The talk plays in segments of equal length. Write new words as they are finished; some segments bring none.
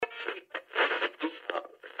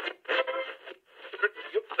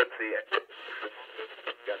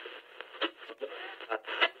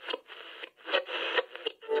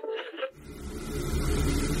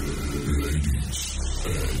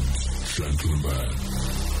Gentlemen,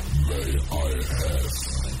 may I have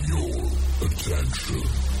your attention,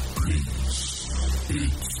 please?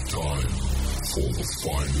 It's time for the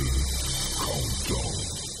final countdown.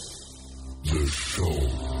 The show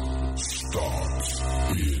starts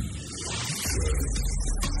in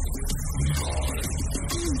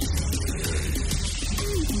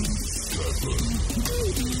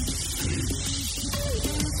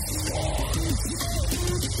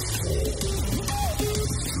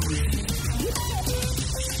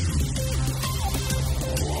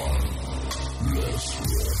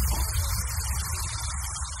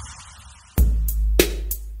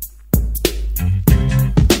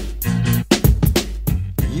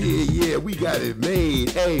 10, we got it made.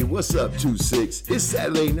 Hey, what's up, 2-6? It's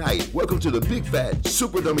Saturday night. Welcome to the Big Fat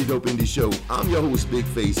Super Dummy Dope Indie Show. I'm your host, Big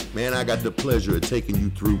Face. Man, I got the pleasure of taking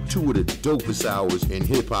you through two of the dopest hours in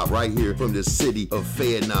hip-hop right here from the city of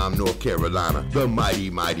Fayetteville, North Carolina. The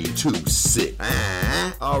mighty 2-6.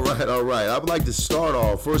 All right. I would like to start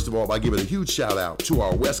off, first of all, by giving a huge shout-out to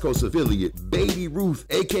our West Coast affiliate, Baby Ruth,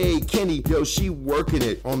 a.k.a. Kenny. Yo, she working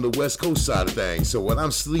it on the West Coast side of things. So when I'm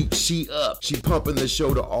asleep, she up. She pumping the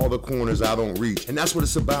show to all the corners I don't reach. And that's what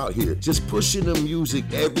it's about here. Just pushing the music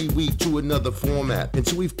every week to another format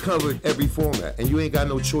until we've covered every format. And you ain't got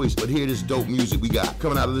no choice but hear this dope music we got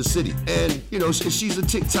coming out of the city. And, you know, she's a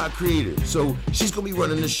TikTok creator. So she's going to be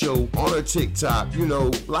running the show on her TikTok, you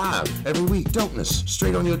know, live every week. Dopeness.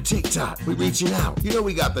 Straight on your TikTok. We reaching out. You know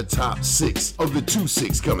we got the top 6 of the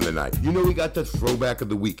 2-6 coming tonight. You know we got the throwback of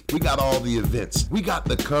the week. We got all the events. We got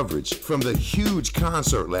the coverage from the huge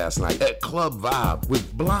concert last night at Club Vibe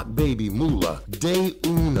with Block Baby Mulaa, Day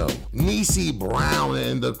Uno, Niecy Brown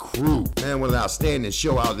and the crew. Man, what an outstanding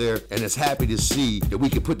show out there, and it's happy to see that we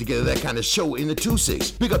can put together that kind of show in the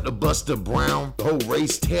 2-6. Pick up the Buster Brown, the whole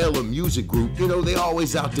Race Taylor music group. You know, they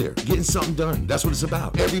always out there getting something done. That's what it's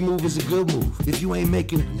about. Every move is a good move. If you ain't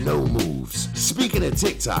making no moves. Speaking of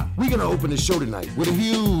TikTok, we're gonna open the show tonight with a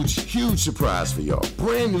huge surprise for y'all.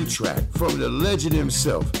 Brand new track from the legend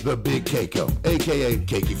himself, the Big Keiko, aka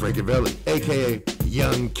Keiki Francavelli, aka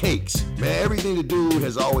Young Cakes. Man, everything the dude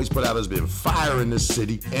has always put out has been fire in this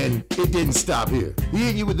city, and it didn't stop here. He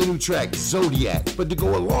hit you with the new track, Zodiac, but to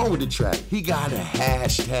go along with the track, he got a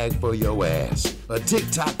hashtag for your ass. A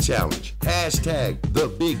TikTok challenge. Hashtag the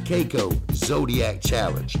Big Keiko Zodiac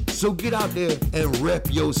Challenge. So get out there and rep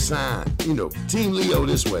your sign. You know, Team Leo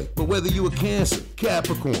this way. But whether you a Cancer,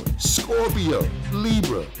 Capricorn, Scorpio,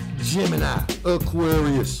 Libra, Gemini,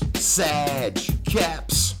 Aquarius, Sag,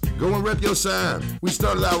 Caps, go and rep your sign. We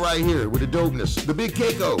started out right here with the dopeness. The Big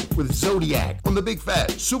Keiko with Zodiac on the Big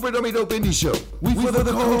Fat Super Dummy Dope Indie Show. We for the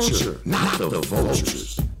culture, not the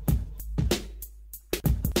vultures.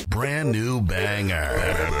 Brand new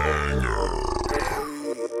banger.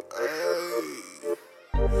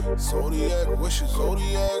 Zodiac, what's your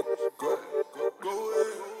Zodiac? Go ahead.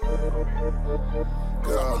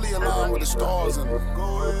 Cause I'm really aligned with the stars and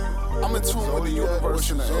I'm in tune with the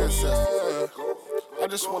universe and the ancestors. I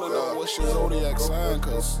just wanna know what's your Zodiac sign,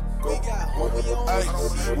 cause ay,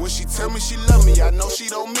 when she tell me she love me, I know she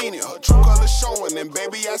don't mean it. Her true color showing, and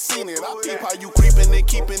baby, I seen it. I peep how you creeping and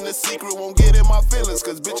keeping the secret. Won't get in my feelings,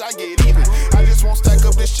 cause bitch, I get even. I just won't stack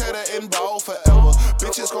up this cheddar and ball forever.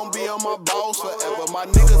 Bitches gon' be on my balls forever. My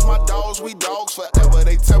niggas, my dogs, we dogs forever.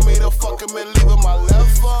 They tell me to fuck him and leave him my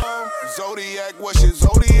left arm. Zodiac, what's your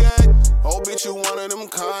Zodiac? Oh, bitch, you one of them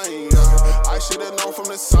kind. I should've known from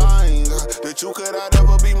the signs that you could not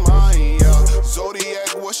ever be mine.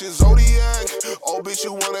 Zodiac, what's your Zodiac? Oh, bitch,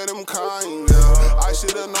 you one of them kind. I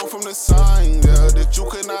should've known from the signs that you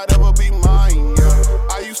could not ever be mine.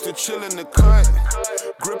 I used to chill in the cut,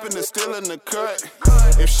 gripping the still in the cut.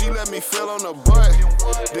 If she let me feel on her butt,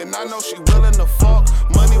 then I know she willing to fuck.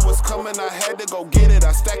 Money was coming, I had to go get it.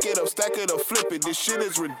 I stack it up, flip it. This shit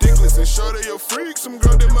is ridiculous. And sure they a freak, some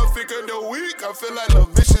girl that my figure the week. I feel like Lil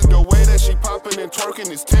Vicious, the way that she popping and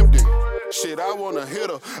twerking is tempting. Shit, I wanna hit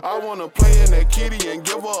her, I wanna play in that kitty and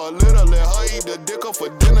give her a little. Let her eat the dick up for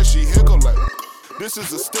dinner, she hickle like. This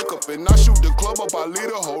is a stick up, and I shoot the club up, I lead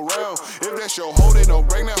the whole round. If that's your hoe, then don't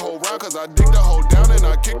bring that hoe round, cause I dig the hoe down and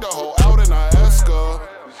I kick the hoe out and I ask her.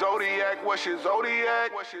 Zodiac, what's your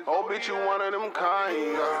Zodiac? Oh, bitch, you one of them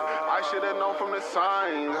kind. I should've known from the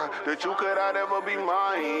signs that you could not ever be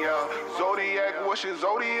mine. Zodiac, what's your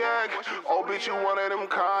Zodiac? Oh, bitch, you one of them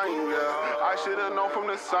kind. I should've known from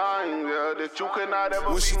the signs that you could not ever be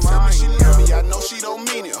mine. When she tell me she love me, I know she don't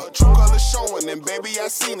mean it. Her true color showing, and baby, I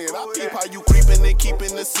seen it. I peep how you creeping and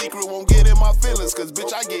keeping the secret. Won't get in my feelings, cause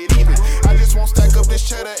bitch, I get even. I just won't stack up this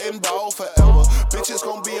cheddar and ball forever. Bitches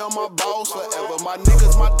gon' be on my balls forever. My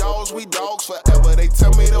niggas, my dogs, we dogs forever. They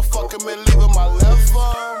tell me to fuck him and leave him my left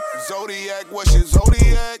arm. Zodiac, what's your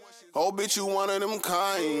zodiac? Oh, bitch, you one of them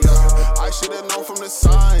kind. I should've known from the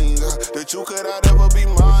signs that you could not ever be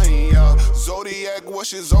mine. Zodiac,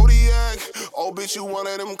 what's your zodiac? Oh, bitch, you one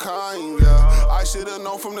of them kind. I should've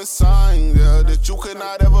known from the signs that you could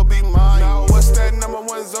not ever be mine. Now, what's that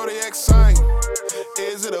 #1 zodiac sign?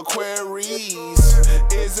 Is it Aquarius?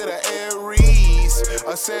 Is it an Aries?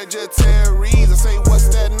 A Sagittarius? I say, what's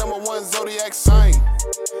that #1 zodiac sign?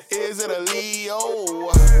 Is it a Leo?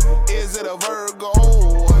 Is it a Virgo?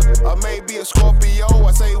 Or maybe a Scorpio?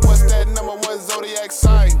 I say, what's that #1 zodiac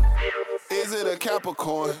sign? Is it a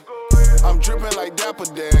Capricorn? I'm dripping like Dapper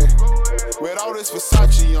Dan with all this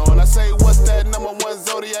Versace on. I say, what's that #1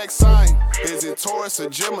 zodiac sign? Is it Taurus or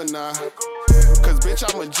Gemini? Cause bitch,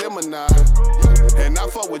 I'm a Gemini, and I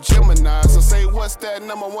fuck with Gemini. So say, what's that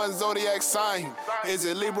 #1 zodiac sign? Is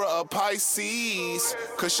it Libra or Pisces?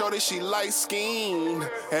 Cause shorty, she light skinned,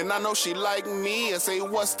 and I know she like me. I say,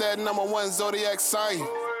 what's that #1 zodiac sign?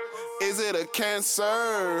 Is it a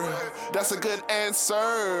Cancer? That's a good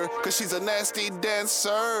answer, cause she's a nasty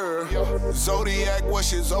dancer. Zodiac,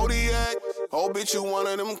 what's your zodiac? Oh, bitch, you one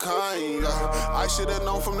of them kind. I should've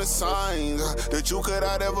known from the signs that you could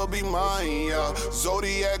not ever be mine.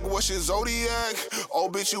 Zodiac, what's your zodiac? Oh,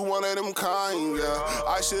 bitch, you one of them kind.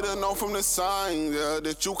 I should've known from the signs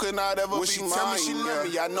that you could not ever be mine. When she tell me she love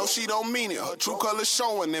me, I know she don't mean it. Her true color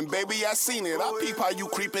showing, and baby, I seen it. I peep how you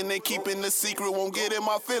creeping and keeping the secret. Won't get in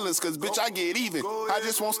my feelings, cause bitch, I get even. I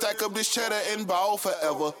just won't stack up this cheddar and ball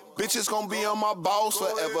forever. Bitches gon' be on my balls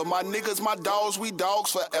forever. My niggas, my dogs, we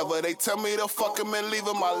dogs forever. They tell me to fuck him and leave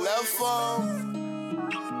him my left arm.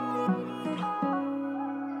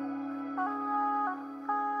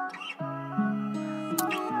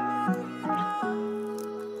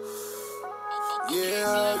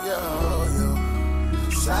 Yeah.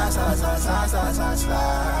 Slide, slide, slide, slide, slide, slide,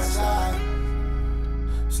 slide, slide.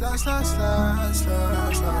 Slide, slide, slide,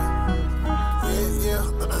 slide, slide. Yeah.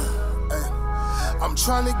 Hey. I'm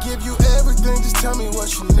trying to give you everything, just tell me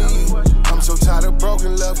what you need. I'm so tired of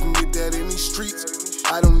broken love, can get that in these streets.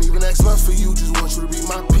 I don't even ask much for you, just want you to be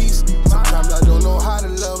my peace. Sometimes I don't know how to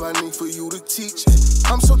love, I need for you to teach.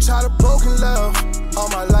 I'm so tired of broken love, all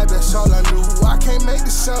my life that's all I knew. I can't make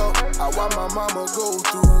this up, I watch my mama go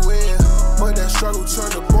through it. But that struggle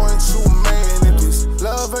turned a boy into a man. If this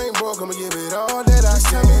love ain't broke, I'ma give it all that I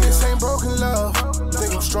can. Tell me this ain't broken love,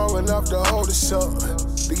 think I'm strong enough to hold this up.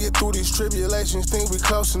 To get through these tribulations, think we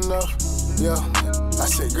close enough. Yeah, I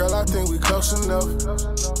said, girl, I think we close enough.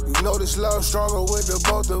 You know this love stronger with the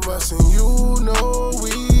both of us, and you know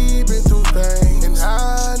we been through things, and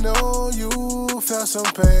I know you felt some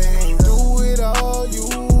pain. Through it all, you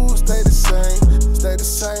stay the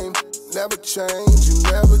same, never change, you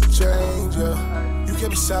never change. Yeah, you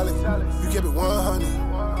kept it solid, you kept it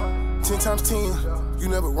 100, 10 times 10. You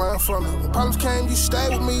never run from it. When problems came, you stayed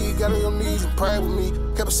with me. Got on your knees and prayed with me.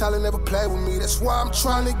 Kept it solid, never played with me. That's why I'm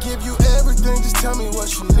trying to give you everything. Just tell me what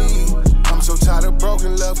you need. I'm so tired of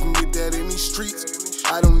broken love, can get that in these streets.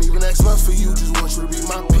 I don't even ask much for you, just want you to be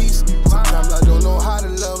my peace. Sometimes I don't know how to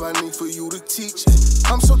love, I need for you to teach.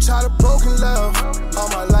 I'm so tired of broken love, all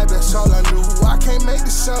my life that's all I knew. I can't make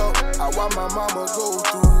this up, I watch my mama go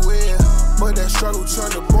through it. But that struggle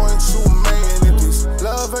turned a boy into a man. If this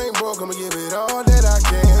love ain't broke, I'ma give it all that I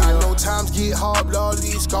can. I know times get hard, but all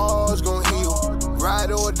these scars gon' heal.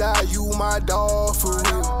 Ride or die, you my dog for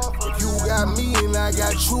real. If you got me and I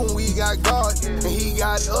got you and we got God, and he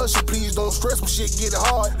got us, so please don't stress when shit get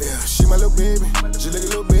hard. Yeah, she my little baby, she like a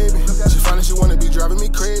little baby. She finally she wanna be driving me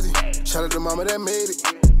crazy. Shout out to mama that made it.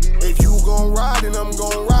 If you gon' ride, then I'm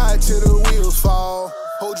gon' ride till the wheels fall.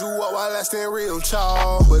 Hold you up while I stand real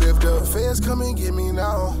tall. But if the feds come and get me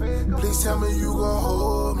now, please tell me you gon'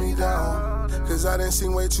 hold me down. Cause I done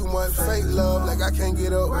seen way too much fake love. Like I can't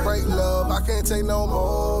get up, break love. I can't take no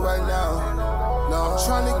more right now. No, I'm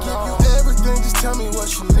trying to give you everything, just tell me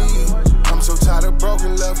what you need. I'm so tired of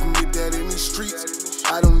broken love, can get that in these streets.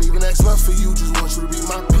 I don't even ask much for you, just want you to be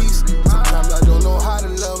my peace. Sometimes I don't know how to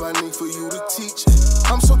love, I need for you to teach.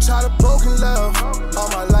 I'm so tired of broken love, all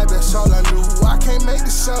my life that's all I knew. I can't make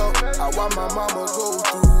this up, I watch my mama go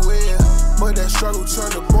through it. But that struggle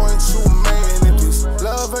turned a boy into a man. If this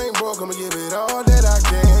love ain't broke, I'ma give it all that I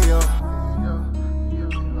can, yeah.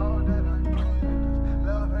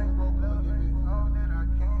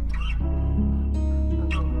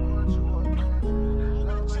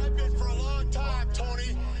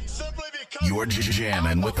 You We're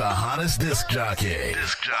jamming with the hottest disc jockey. More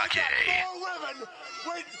women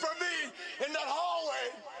waiting for me in that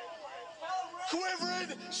hallway,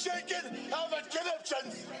 quivering, shaking, having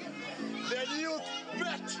conniptions than you've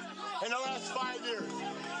met in the last 5 years.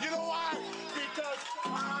 You know why? Because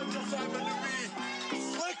I just happen to be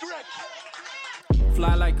Slick Rick.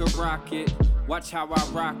 Fly like a rocket, watch how I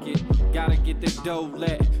rock it. Gotta get the dough,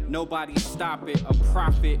 let nobody stop it. A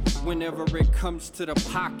profit whenever it comes to the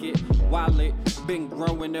pocket. Wallet, been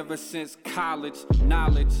growing ever since college.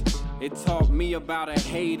 Knowledge, it taught me about a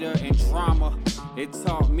hater and drama. It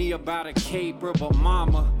taught me about a caper, but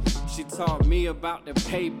mama, she taught me about the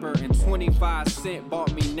paper. And 25 cents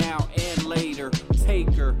bought me now and later.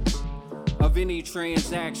 Taker of any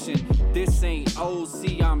transaction. This ain't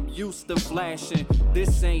OC, I'm used to flashing.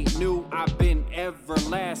 This ain't new, I've been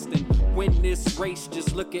everlasting. Win this race,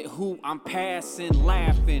 just look at who I'm passing,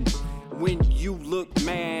 laughing. When you look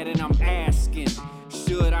mad and I'm asking,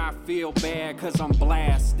 should I feel bad cause I'm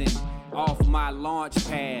blasting off my launch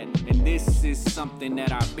pad? And this is something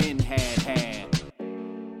that I've been had.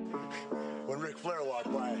 When Ric Flair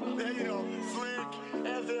walked by, then you know, Slick,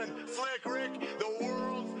 as in Slick Rick, the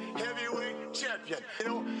world's heavyweight champion. You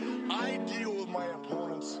know, I deal with my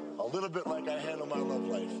opponents a little bit like I handle my love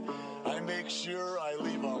life. I make sure I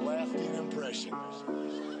leave a lasting impression.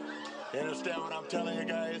 You understand what I'm telling you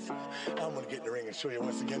guys? I'm gonna get in the ring and show you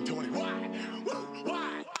once again, Tony. Why?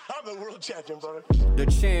 Why? I'm the world champion, brother. The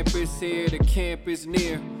champ is here, the camp is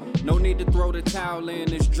near. No need to throw the towel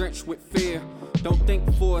in, it's drenched with fear. Don't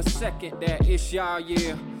think for a second that it's y'all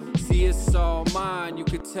year. See, it's all mine, you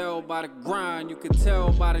could tell by the grind, you could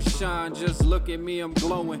tell by the shine. Just look at me, I'm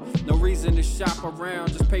glowing. No reason to shop around,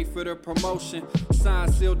 just pay for the promotion.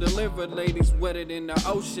 Signed, sealed, delivered, ladies wetter in the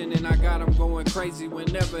ocean. And I got them going crazy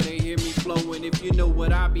whenever they hear me flowing. If you know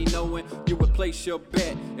what I be knowing, you would place your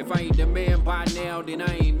bet. If I ain't the man by now, then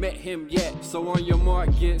I ain't met him yet. So on your mark,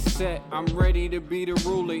 get set, I'm ready to be the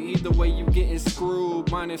ruler. Either way you getting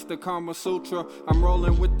screwed, minus the Kama Sutra. I'm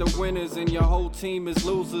rolling with the winners and your whole team is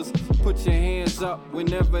losers. Put your hands up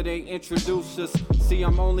whenever they introduce us. See,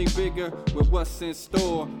 I'm only bigger with what's in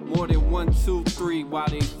store. More than 1, 2, 3 while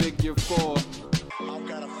they figure 4. I've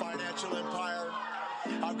got a financial empire.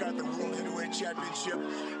 I've got the World Heavyweight Championship.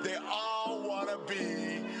 They all want to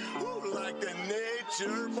be like the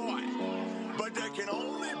nature boy. But there can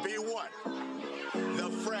only be one. The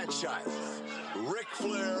franchise. Ric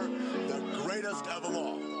Flair, the greatest of them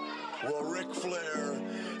all. Well, Ric Flair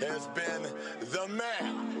has been the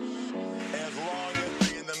man as long as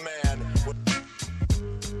being the man.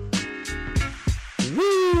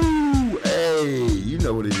 Woo! Hey, you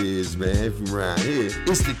know what it is, man. From around here,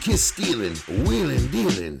 it's the kiss stealing, wheeling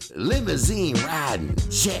dealing, limousine riding,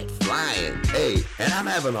 jet flying. Hey, and I'm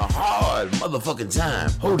having a hard motherfucking time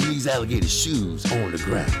holding these alligator shoes on the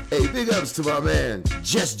ground. Hey, big ups to my man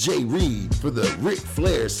Just J Reed for the Ric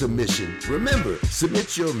Flair submission. Remember,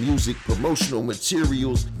 submit your music, promotional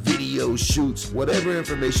materials, video shoots, whatever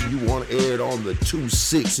information you want aired on the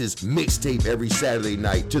 2-6's mixtape every Saturday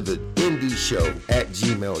night to the INDY show at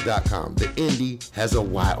gmail.com. The INDY has a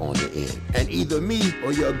Y on the end. And either me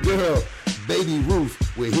or your girl, Baby Ruth,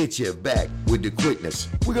 will hit you back with the quickness.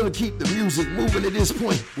 We're going to keep the music moving at this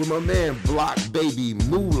point with my man Block Baby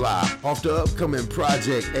Moolah off the upcoming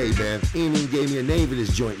project. Hey man, he ain't even gave me a name for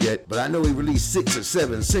this joint yet, but I know he released 6 or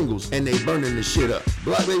 7 singles and they burning the shit up.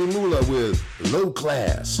 Block Baby Moolah with Low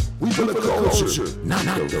Class. We for the culture, not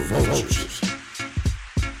the vultures.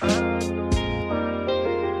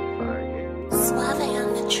 Suave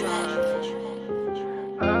on the track.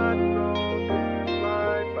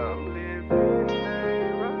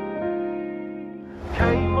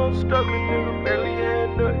 Came up struggling, nigga, barely had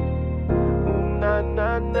nothing. Ooh, nah,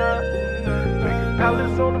 nah, nah. Making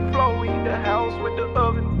pallets on the floor, eat the house with the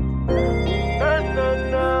oven. Ooh, nah,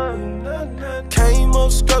 nah, nah. Came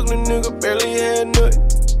up struggling, nigga, barely had nothing.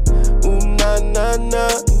 Ooh, nah, nah, nah.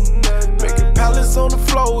 Making pallets on the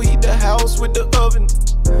floor, eat the house with the oven.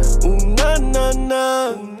 Ooh, nah, nah,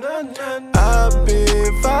 nah. I've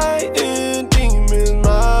been fighting demons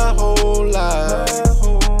my whole life.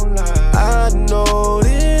 I know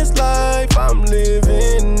this life I'm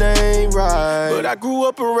living ain't right, but I grew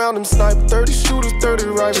up around them sniper, 30 shooters, 30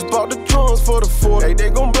 rifles. Bought the drums for the 4. Hey, they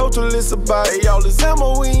gon' blow till it's about it. Y'all this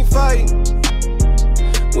ammo, we ain't fighting.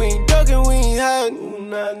 We ain't ducking, we ain't hiding. Ooh,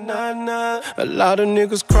 nah, nah, nah. A lot of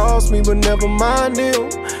niggas cross me, but never mind them.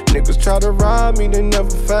 Niggas try to rob me, they never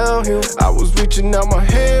found him. I was reaching out my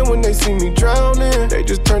hand when they see me drowning. They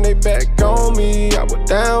just turned their back on me, I was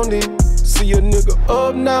down in. See a nigga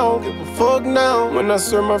up now, give a fuck now. When I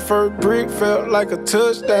served my first brick, felt like a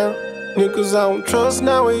touchdown. Niggas I don't trust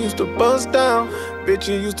now, we used to bust down. Bitch,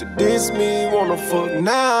 you used to diss me, wanna fuck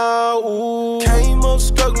now. Ooh. Came up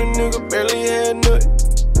struggling, nigga, barely had nothing.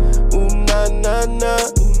 Ooh, nah, nah, nah.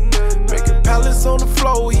 Make a palace on the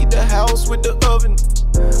floor, heat the house with the oven.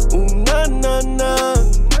 Ooh, nah, nah, nah.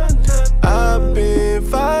 I've been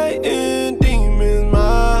fighting demons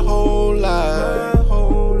my whole life.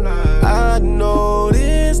 I know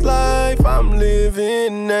this life I'm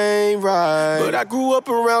living ain't right, but I grew up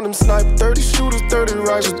around them sniper, 30 shooters, 30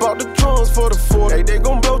 rifles. Bought the drums for the 4. Hey, they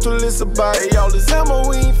gon' blow till it's a bite. Hey, all this ammo,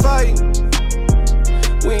 we ain't fighting.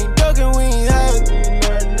 We ain't ducking, we ain't hiding.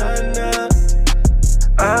 Nah, nah, nah.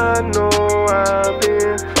 I know I've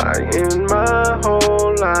been fighting my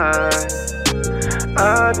whole life.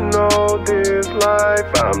 I know this life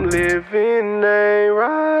I'm living ain't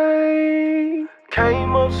right.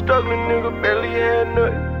 Came up struggling, nigga, barely had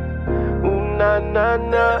nothing. Ooh, nah, nah,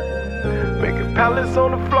 nah. Make a palace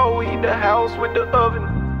on the floor, heat the house with the oven.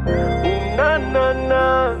 Ooh, nah, nah,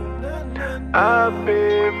 nah. I've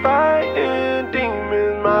been fighting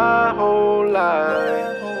demons my whole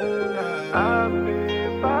life. I've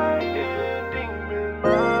been fighting demons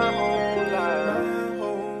my whole life.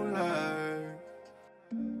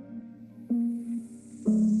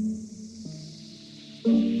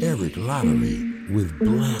 Eric Lottery with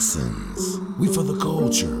blessings. We for the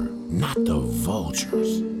culture, not the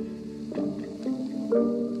vultures.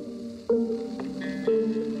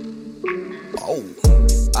 Oh,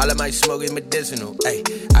 all of my smoke is medicinal. Ayy,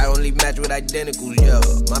 I only match with identicals, yeah.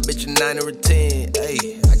 My bitch a 9 or a 10.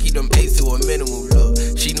 Ayy, I keep them 8s to a minimum.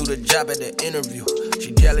 Look, she knew the job at the interview.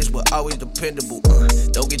 She jealous but always dependable.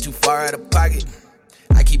 Don't get too far out of pocket.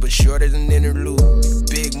 I keep it short as an interlude.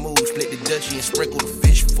 Big move, split the Dutchie and sprinkle the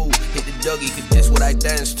fish food. Hit the Dougie, cause that's what I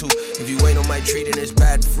dance to. If you ain't on my tree, then it's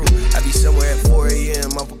bad fruit. I be somewhere at 4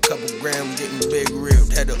 a.m. off a couple grams, getting big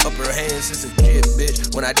ripped. Had the upper hand since a kid,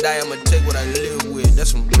 bitch. When I die, I'ma take what I live with.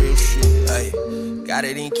 That's some real shit, ayy. Got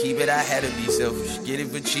it and keep it, I had to be selfish. Get it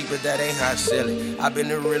for cheap, but that ain't how I sell it. I been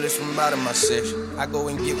the realest from out of my section. I go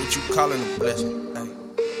and get what you callin' a blessing, ayy.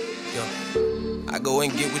 Yo, I go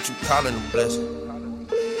and get what you callin' a blessing.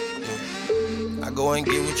 I go and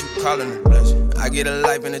get what you callin' a blessing. I get a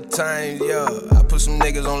life in the time, yeah. I put some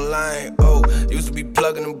niggas online, oh. Used to be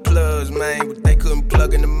plugging them plugs, man, but they couldn't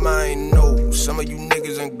plug in the mind, no. Some of you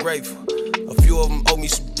niggas ungrateful. A few of them owe me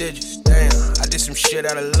some digits, damn. I did some shit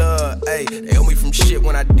out of love, ayy. They owe me from shit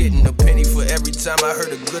when I didn't. A penny for every time I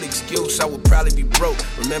heard a good excuse, I would probably be broke.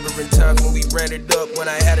 Remembering times when we ran it up, when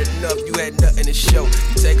I had enough, you had nothing to show.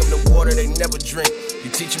 You take them to water, they never drink. You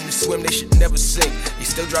teach them to swim, they should never sink. They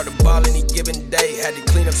still drop the ball any given day. Had to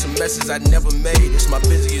clean up some messes I never made. It's my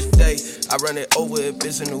busiest day. I run it over if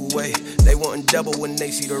it's in the way. They wantin' double when they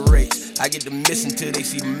see the race. I get to miss until they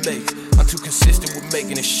see the make. I'm too consistent with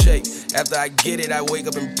making it shake. After I get it, I wake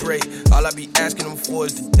up and pray. All I be asking them for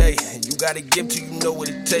is today. You gotta give till you know what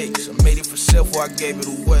it takes. I made it for self or I gave it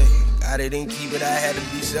away. Got it and keep it, I had to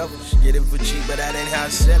be selfish. Get it for cheap, but that ain't how I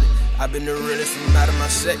sell it. I've been the realest from out of my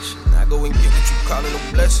section. I go and get what you callin'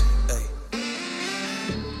 a blessing. Ay.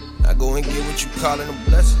 I go and get what you callin' a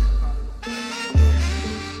blessing.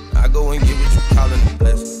 I go and get what you callin' a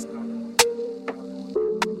blessing.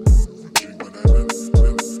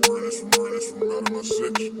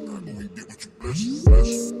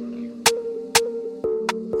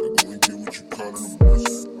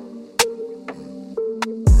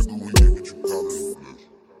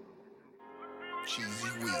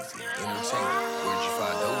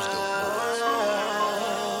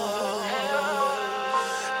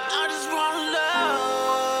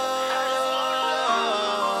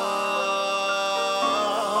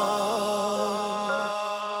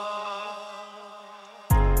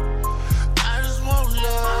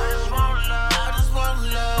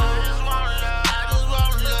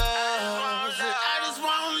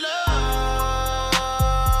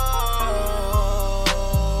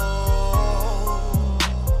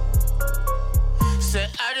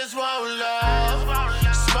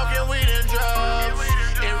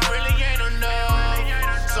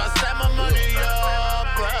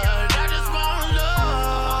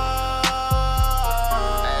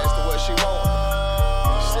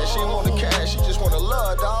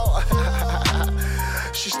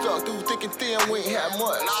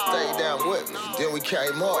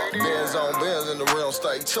 Came up, Benz on Benz in the real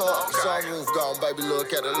state tough. Sunroof gone, baby,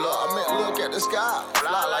 look at the look. I meant look at the sky,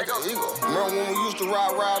 fly like an eagle. Remember when we used to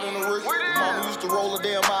ride in the rig? Mama used to roll her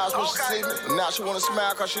damn eyes when she see me. And now she wanna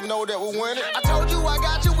smile cause she know that we're winning. I told you I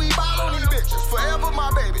got you, we ball on these bitches. Forever my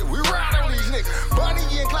baby, we ride on these niggas. Bunny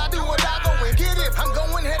and Clyde do what I go and get it. I'm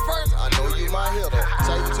going head first, I know you my hitter.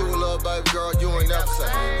 Take you to a little baby girl, you ain't never say.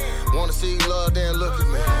 Wanna see love, then look at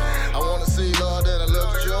me. I wanna see love, then I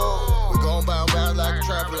look at you. We gon' bounce back like a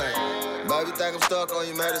trampoline. Baby, think I'm stuck on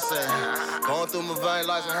your medicine. Going through my veins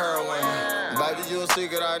like some heroin. Baby, you a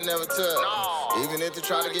secret I never tell. Even if they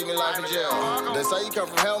try to give me life in jail. They say you come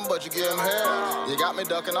from heaven, but you give them hell. You got me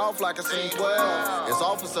ducking off like a scene 12. It's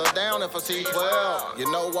officer down if I see 12.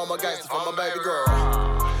 You know I'm a gangster for my baby girl.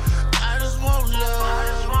 I just want love. I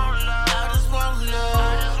just want love. I just want love.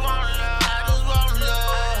 I just want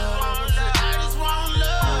love. I just want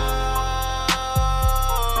love.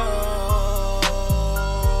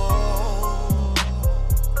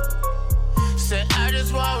 Said I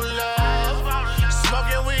just want love.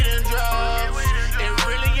 Smoking weed and drugs. It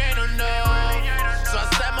really ain't enough. So I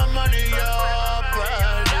set my money up, but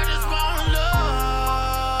I just want love.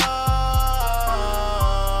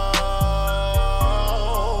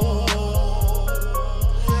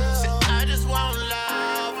 Said I just want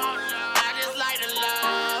love. I just like to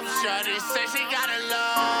love. Shorty say she gotta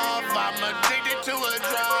love. I'm addicted to a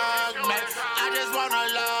drug, man. I just wanna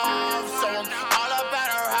love. So I'm all up at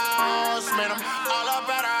her house, man. I'm all up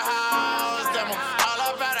at her house. Them I'm all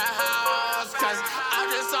up at her house, 'cause I'm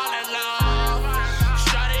just all in love.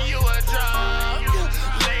 Shorty, you a drug.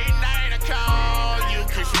 Late night I call you,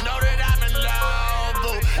 'cause you know that I'm in love.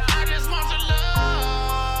 Boo, I just want your love.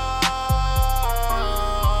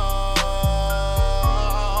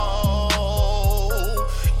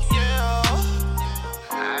 Yeah.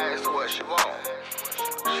 I asked her what she want.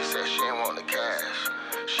 She said she ain't want the cash.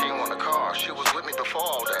 She ain't want the car. She was with me before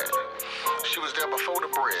all that. She was there before the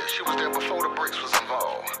bread. She was there before the bricks was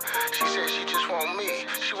involved. She said she just want me.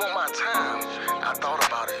 She want my time. I thought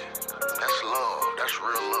about it. That's love. That's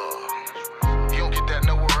real love. You don't get that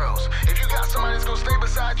nowhere else. If you got somebody that's gonna stay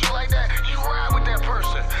beside you like that, you ride with that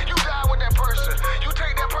person. You die with that person. You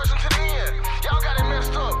take that person to the end. Y'all got it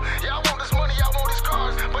messed up. Y'all want this money, y'all want these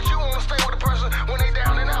cars, but you wanna stay with the person when they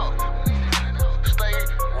down and out. Stay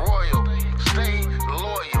royal. Stay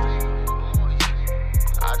loyal.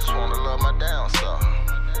 I just wanna love my down son.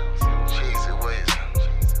 Cheesy ways.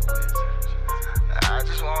 I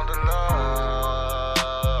just want the love.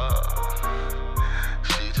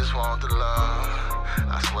 She just want the love.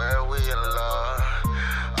 I swear we in love.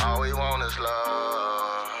 All we want is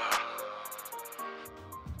love.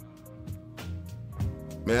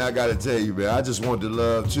 Man, I gotta tell you, man, I just want the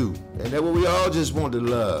love too. And that's what we all just want the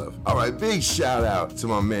love. All right, big shout out to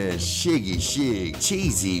my man Shiggy Shig,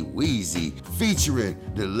 Cheesy Weezy, featuring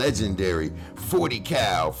the legendary 40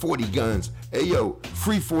 Cal, 40 Guns. Hey yo,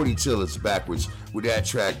 free 40 till it's backwards with that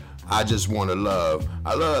track, I Just Wanna Love.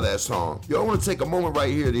 I love that song. Yo, I wanna take a moment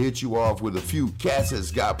right here to hit you off with a few cats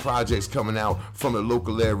that's got projects coming out from the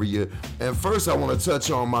local area. And first I wanna touch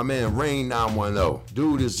on my man Rain 910.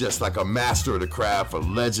 Dude is just like a master of the craft, a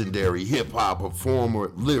legendary hip hop performer,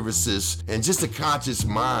 lyricist, and just a conscious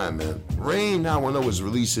mind, man. Rain 910 is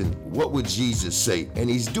releasing What Would Jesus Say? And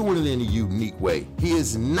he's doing it in a unique way. He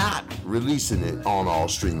is not releasing it on all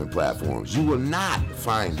streaming platforms. You will not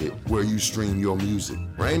find it where you stream your music.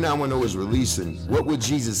 Rain 910 is releasing What Would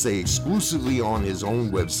Jesus Say exclusively on his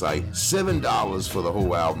own website. $7 for the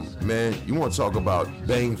whole album. Man, you want to talk about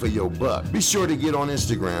bang for your buck. Be sure to get on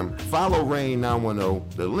Instagram, follow Rain 910.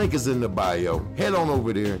 The link is in the bio. Head on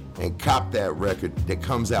over there and cop that record that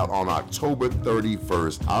comes out on October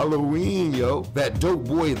 31st. Halloween, yo. That Dope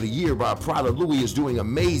Boy of the Year by Prada Louie is doing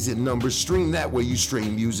amazing numbers. Stream that where you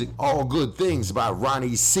stream music. All Good Things by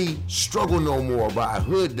Ronnie C. Struggle No More by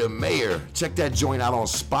Hood the Mayor. Check that joint out on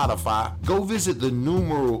Spotify. Go visit the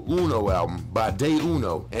Numero Uno album by De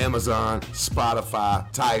Uno. Amazon, Spotify,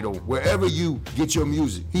 Tidal, wherever you get your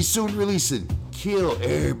music. He's soon releasing Kill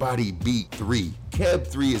Everybody Beat 3. Kev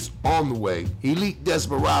 3 is on the way. He leaked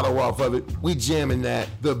Desperado off of it. We jamming that.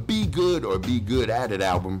 The Be Good or Be Good At It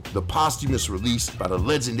album, the posthumous release by the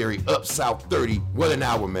legendary Up South 30. What an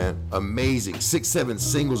album, man. Amazing. 6-7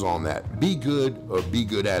 singles on that. Be Good or Be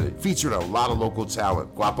Good At It. Featuring a lot of local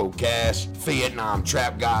talent. Guapo Cash, Vietnam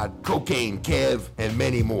Trap God, Cocaine Kev, and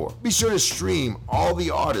many more. Be sure to stream all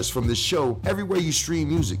the artists from the show everywhere you stream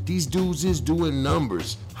music. These dudes is doing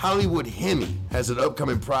numbers. Hollywood Hemi has an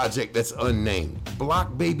upcoming project that's unnamed.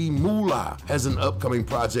 Block Baby Mulaa has an upcoming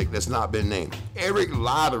project that's not been named. Eric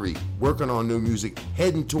Lottery working on new music,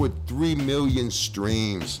 heading toward 3 million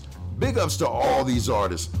streams. Big ups to all these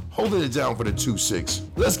artists, holding it down for the 2-6.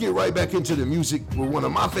 Let's get right back into the music with one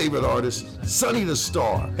of my favorite artists, Sonny the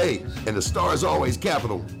Star. Hey, and the star is always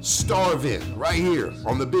capital, Starvin, right here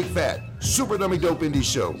on the Big Fat Super Dummy Dope Indie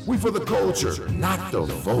Show. We for the culture, not the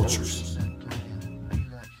vultures.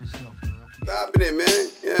 Stop it, man.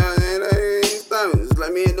 Yeah, ain't stop it. Just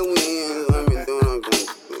let me in the wind. Let me do it.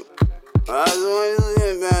 I just want you to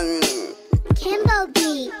get back.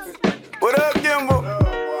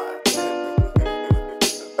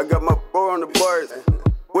 on the bars.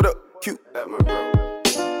 What up, Q? That my bro.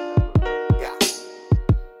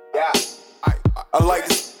 Yeah. I like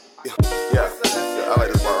this. Yeah. I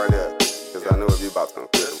like this part right there. Cause I know if you about to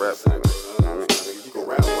put the rap in it. You know what I mean? You can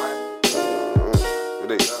rap, right?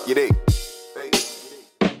 You dig?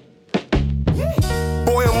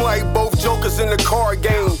 Boy, I'm like both jokers in the card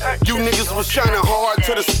game. You niggas was shining hard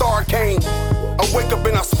till the star came. I wake up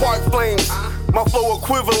and I spark flames. My flow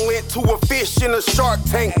equivalent to a fish in a shark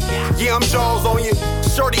tank. Yeah, I'm Jaws on you.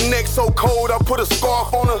 Shorty neck so cold, I put a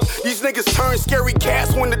scarf on her. These niggas turn scary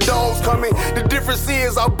cats when the dogs coming. The difference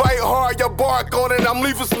is I bite hard, you bark on it. I'm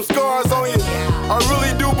leaving some scars on you. I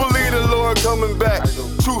really do believe the Lord coming back.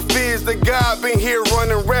 Truth is the God been here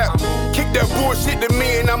running rap. Kick that bullshit to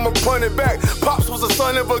me and I'ma punt it back. Pops was the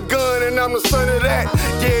son of a gun and I'm the son of that.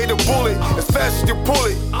 Yeah, the bullet, as fast as you pull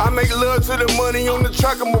it. I make love to the money on the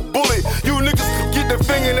track, I'm a bullet. You niggas get the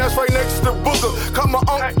finger that's right next to the booger. Caught my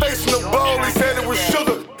uncle facing the bowl, he said it was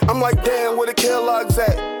sugar. I'm like, damn, where the Kellogg's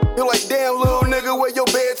at? You're like, damn, little nigga, where your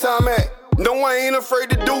bedtime at? No, I ain't afraid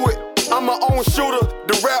to do it. I'm my own shooter.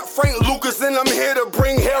 The rap Frank Lucas, and I'm here to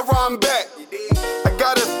bring Heron back. I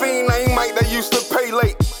got a fiend named Mike that used to pay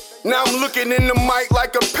late. Now I'm looking in the mic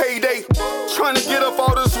like a payday. Trying to get up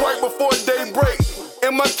all this right before daybreak.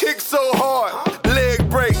 And my kick so hard, leg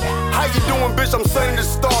break. How you doing, bitch? I'm sunny the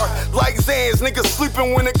star. Like Zans, niggas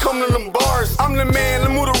sleeping when it come to them bars. I'm the man that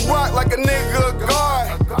move the rock like a nigga a guard.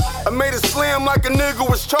 I made it slam like a nigga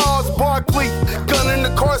was Charles Barkley. Gun in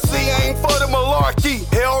the car seat, ain't for the malarkey.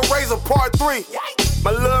 Hellraiser part 3.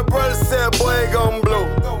 My little brother said, boy, it gon' blow.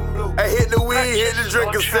 I hit the weed, hit the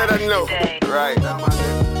drink and said I know. Right.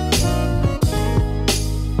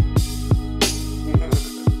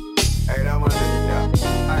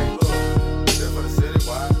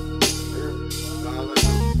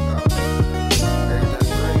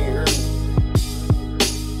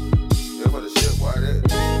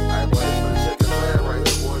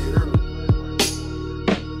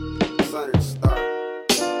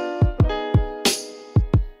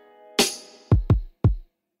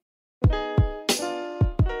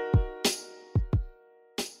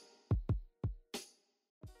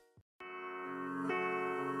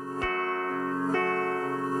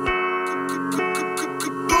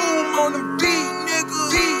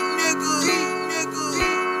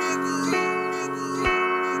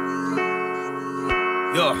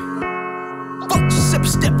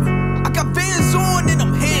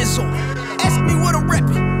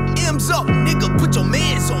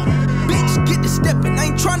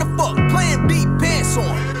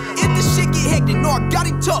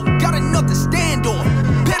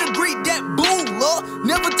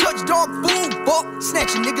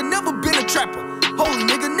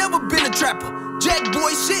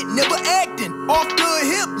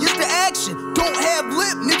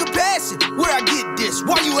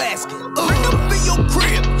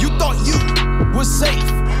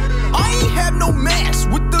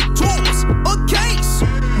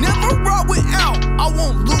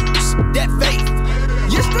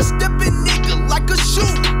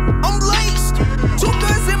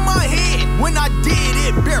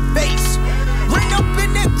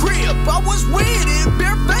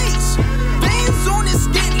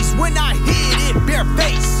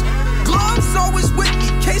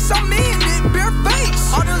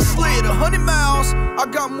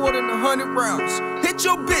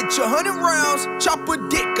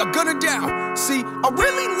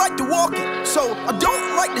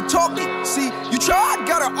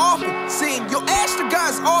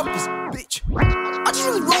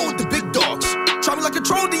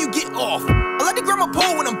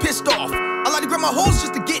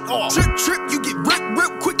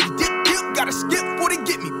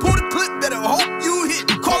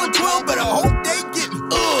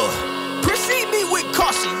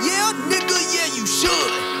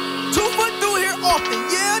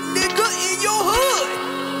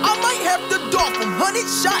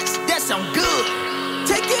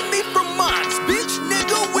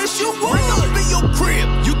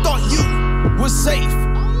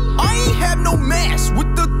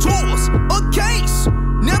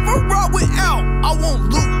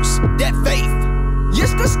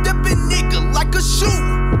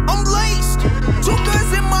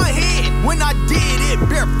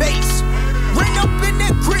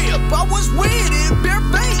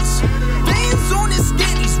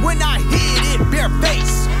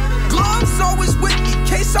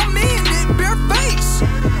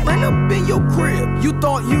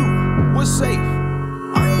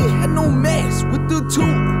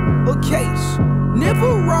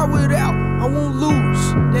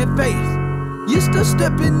 Used to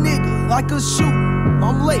step in nigga like a shoe.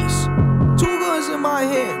 I'm laced. my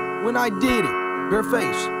hand when I did it, bare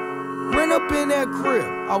face. Ran up in that crib,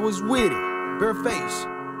 I was with it, bare face.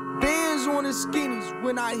 Bands on the skinnies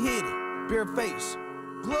when I hit it, bare face.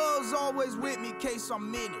 Gloves always with me, case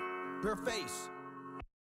I'm in it, bare face.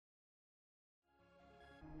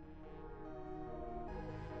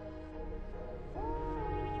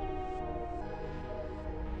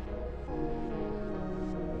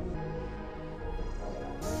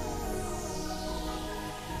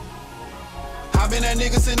 Been that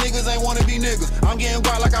nigga since niggas ain't wanna be niggas. I'm getting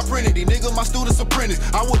wild like I printed these niggas, my students apprentice.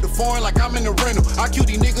 I went to foreign like I'm in the rental. I kill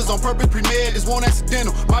these niggas on purpose, pre-med, this one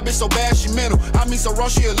accidental. My bitch so bad, she mental. I mean so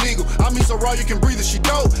raw, she illegal. I mean so raw, you can breathe her, she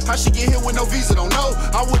dope. How she get here with no visa, don't know.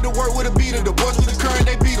 I went to work with a beater, the boys with the current,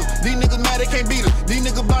 they beat 'em. These niggas mad, they can't beat us. These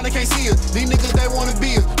niggas blind, they can't see us. These niggas, they wanna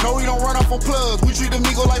be us. No, we don't run off on plugs. We treat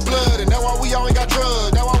amigos like blood, and that's why we always got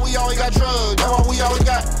drugs. That's why we always got drugs. That's why we always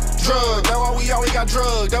got drugs. That's why we always got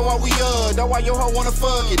drugs. That's why we that's why your hoe wanna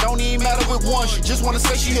fuck. It don't even matter with one. She just wanna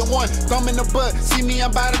say she hit one. Thumb in the butt. See me,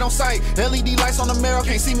 I'm bout it on sight. LED lights on the mirror,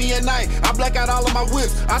 can't see me at night. I black out all of my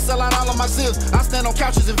whips. I sell out all of my zips. I stand on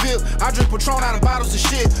couches and VIP. I drink Patron out of bottles of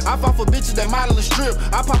shit. I fall for bitches that model and strip.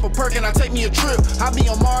 I pop a perk and I take me a trip. I be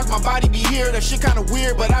on Mars, my body be here. That shit kinda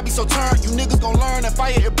weird, but I be so turned. You niggas gon' learn that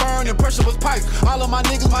fire it burn and pressure was pipes. All of my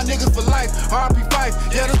niggas for life. RP Fife,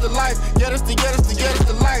 yeah that's the life. Yeah that's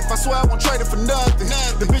the life. I swear I won't trade it for nothing.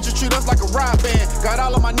 The bitches treat us like a rock band. Got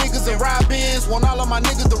all of my niggas in ride bins. Want all of my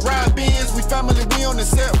niggas to ride bins. We family, we on the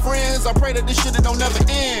set friends. I pray that this shit don't never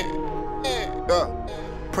end.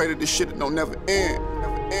 Pray that this shit don't never end.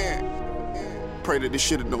 Pray that this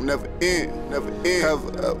shit don't never end. Never end.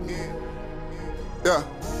 Ever. Yeah.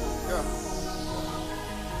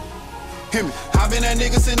 Hear me. I been that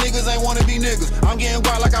nigga since niggas ain't wanna be niggas. I'm getting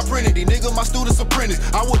wild like I printed these niggas, my students apprentice.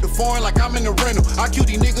 I went to foreign like I'm in the rental. I kill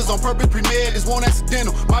these niggas on purpose, pre-med, this one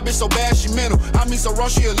accidental. My bitch so bad, she mental. I mean so raw,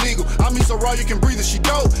 she illegal. I mean so raw, you can breathe her, she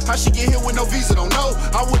dope. How she get here with no visa, don't know.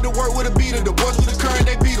 I went to work with a beater, the boys with the current,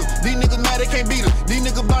 they beat 'em. These niggas mad, they can't beat us. These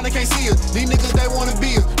niggas blind, they can't see us. These niggas, they wanna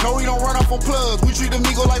be us. No, we don't run off on plugs. We treat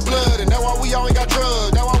amigos like blood, and that's why we always got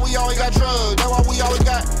drugs. That's why we always got drugs. That's why we always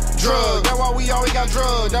got drugs. That's why we always got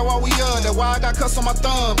drugs. That's why we that's why I got cuss on my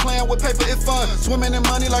thumb. Playing with paper, it's fun. Swimming in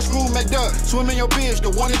money like Screw McDuck. Swimming your bitch,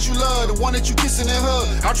 the one that you love, the one that you kissing and hug.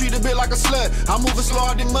 I treat a bitch like a slut. I'm moving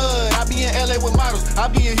slower than mud. I be in LA with models. I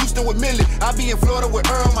be in Houston with Millie. I be in Florida with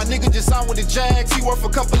Earl. My nigga just signed with the Jags. He worth a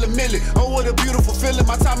couple of million. Oh, what a beautiful feeling.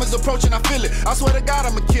 My time is approaching, I feel it. I swear to God,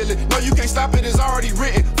 I'ma kill it. No, you can't stop it, it's already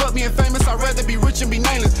written. Fuck being famous, I'd rather be rich and be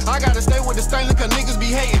nameless. I gotta stay with the stainless, cause niggas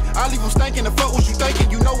be hating. I leave them stinking, the fuck what you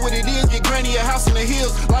thinking. You know what it is, get granny a house in the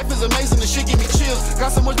hills. Life is amazing, the shit give me chills.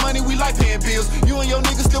 Got so much money, we like paying bills. You and your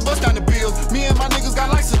niggas still bust down the bills. Me and my niggas got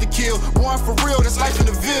license to kill. Born for real, that's life in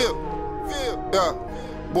the Ville. Yeah,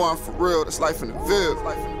 born for real, that's life in the Ville.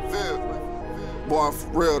 Born for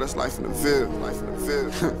real, that's life in the Ville. Life in the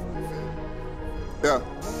Ville. Yeah.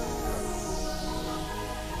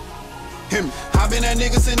 Hear me. I been that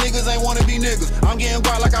nigga since niggas ain't wanna be niggas. I'm getting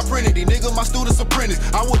wild like I printed these niggas, my students apprentice.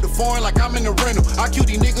 I went to foreign like I'm in the rental. I kill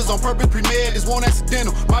these niggas on purpose, pre-med, this one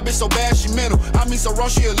accidental. My bitch so bad, she mental. I mean so raw,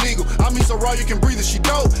 she illegal. I mean so raw, you can breathe her, she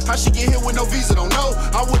dope. How she get here with no visa, don't know.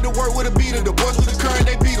 I went to work with a beater, the boys with the current,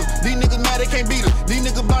 they beat 'em. These niggas mad, they can't beat us. These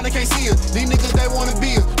niggas blind, they can't see us. These niggas, they wanna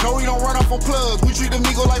be us. No, we don't run off on plugs. We treat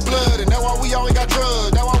amigos like blood, and that's why we always got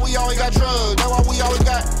drugs. That's why we always got drugs. That's why we always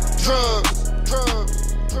got drugs.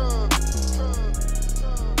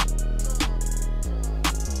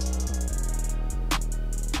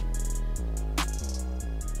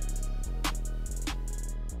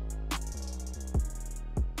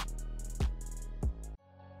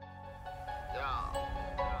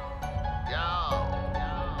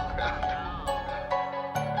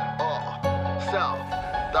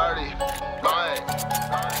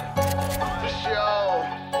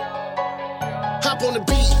 Hop on the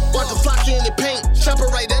beat, watch the flock in the paint. Chopper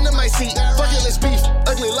right under my seat. Fucking let's beef.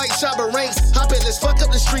 Ugly like shopper ranks. Hop in, let's fuck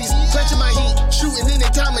up the streets. Clutching my heat, shooting any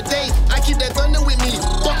time of day. I keep that thunder with me.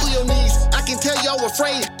 Buckle your knees. I can tell y'all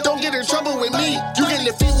afraid. Don't get in trouble with me. You getting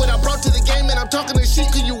defeat what I brought to the game, and I'm talking this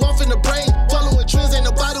shit cause you off in the brain. Following trends, ain't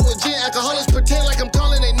no bottle with gin. Alcoholics pretend like I'm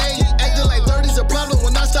calling their name. Acting like 30's a problem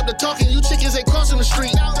when I stop the talking. You chickens ain't crossing the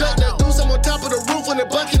street. Duck that deuce, I'm on top of the roof when the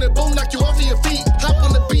bucket and boom knock you off of your feet. Hop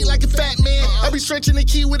on the beat like a fat man. I be stretching the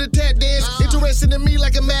key with a tap dance. Interested in me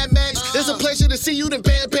like a Mad Max. It's a pleasure to see you, then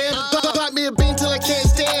bam bam. Pop me a bean till I can't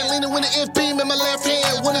stand. Leaning with an F beam in my left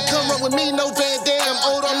hand. Wanna come run with me, no Van Damme.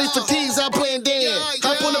 Old on me fatigues, I playing Dan.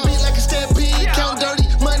 Hop on the beat like a stampede. Count dirty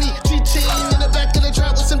money, G-Ching. In the back of the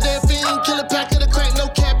trap with some damn fiend. Kill a pack of the crack, no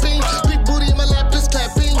capping. Big booty in my lap is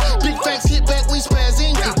clapping. Big facts hit back, we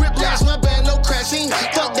spazzing. Whiplash, my band, no crashing.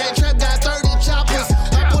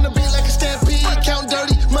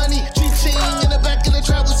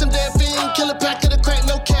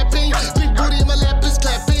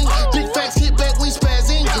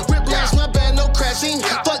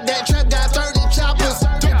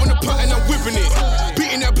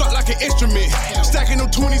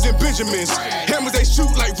 Benjamins. Hammers they shoot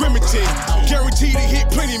like Remington. Guaranteed to hit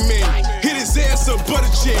plenty men. Hit his ass up butter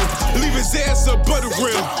chin. Leave his ass up butter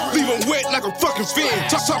rim. Leave him wet like a fucking fin.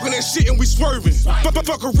 Talking that shit and we swerving.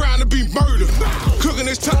 Fuck around and be murdered. Cooking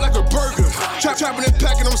this top like a burger. Trapping and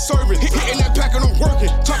packing, I'm serving. Hitting that pack and I'm working.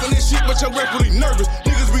 Talking this shit but your rep really nervous.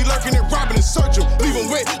 Niggas be lurking and robbing and searching. Leave them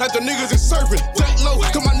wet like the niggas is surfing. That low,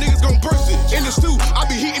 cause my niggas gon' burst it. In the stew, I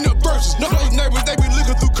be heating up verses. No, those neighbors, they be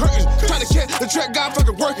looking through curtains. Trying to catch the track guy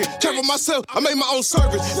fucking working. Trapping myself, I made my own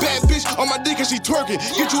service. Bad bitch on my dick and she twerking.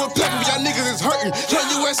 Get you a pack if y'all niggas is hurting. Turn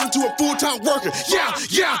your ass into a full-time worker.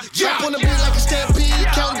 Yeah. Drop on the beat like a stampede.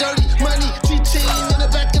 Count dirty money, G-Team. In the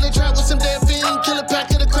back of the trap with some damn fiend. Kill a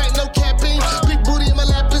pack of the crack, no capping. Big booty in my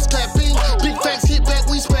lap is clapping. Big facts hit back,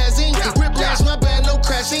 we spazzing. Whiplash, my bad, no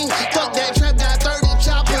crashing. Fuck that trap, got 30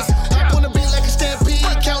 choppers. Drop on the beat like a stampede.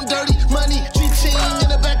 Count dirty money, G-Team. In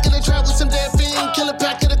the back of the trap with some damn fiend. Kill a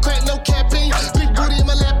pack of the crack, no capping. Big booty in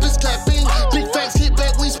my lap is clapping. Big facts hit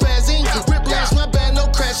back, we spazzing. Whiplash, my bad, no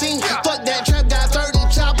crashing. Fuck that trap, got 30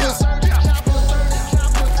 choppers.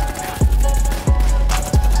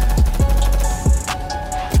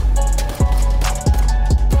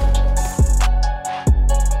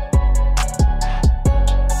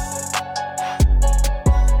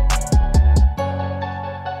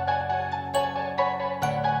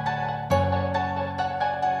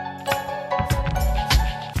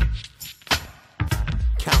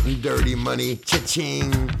 Dirty money,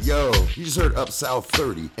 cha-ching. Yo, you just heard Up South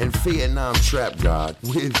 30 and Vietnam Trap God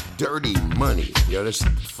with Dirty Money. Yo, that's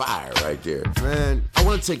fire right there. Man, I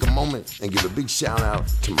want to take a moment and give a big shout out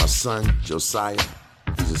to my son, Josiah.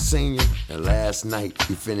 He's a senior, and last night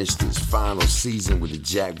he finished his final season with the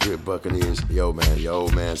Jack Britt Buccaneers. Yo, man, your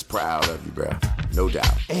old man's proud of you, bro. No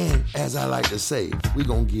doubt. And as I like to say, we're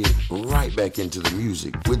gonna get right back into the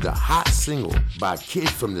music with the hot single by Kid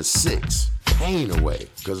from the Six, Pain Away.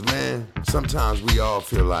 Cause man, sometimes we all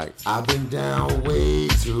feel like I've been down way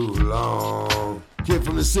too long. Kid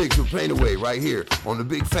from the Six with Pain Away right here on the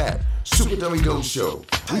Big Fat Super Dummy Dope Show.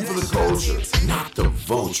 We for the culture, not the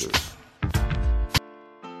vultures.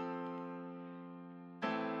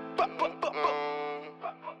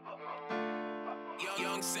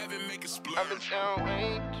 I've been down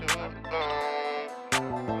way too long.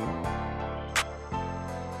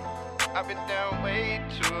 I've been down way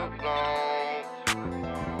too long.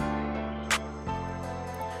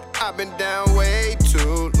 I've been down way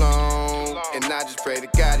too long. And I just pray to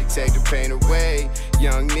God he take the pain away.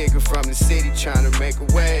 Young nigga from the city tryna make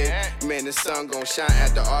a way. Man, the sun gon' shine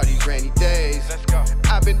after all these rainy days.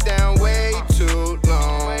 I've been down way too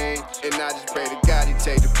long. And I just pray to God he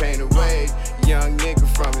take the pain away. Young nigga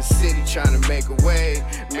from the city tryna make a way.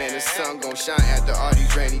 Man, the sun gon' shine after all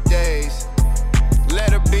these rainy days.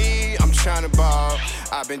 Let her be, I'm tryna ball.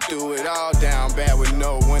 I've been through it all, down bad with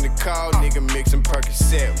no one to call. Nigga mixing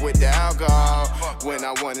Percocet with the alcohol. When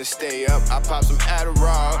I wanna stay up, I pop some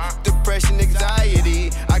Adderall. Depression,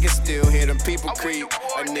 anxiety, I can still hear them people creep.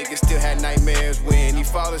 A nigga still had nightmares when he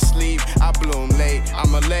fall asleep. I bloom late,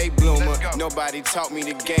 I'm a late bloomer. Nobody taught me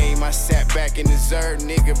the game, I sat back and deserved.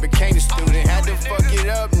 Nigga became a student, had to fuck it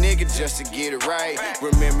up, nigga, just to get it right.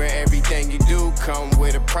 Remember everything you do come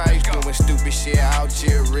with a price. Doing stupid shit out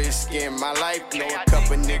here, risking my life. Know a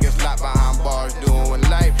couple niggas locked behind bars doing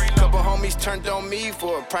life. Couple homies turned on me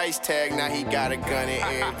for a price tag. Now he got a gun in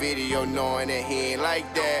every video, knowing that he ain't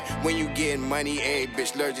like that. When you getting money, a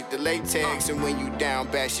bitch allergic to latex. And when you down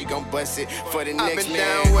bad, she gon' bust it for the next man.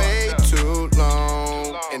 I've been down way too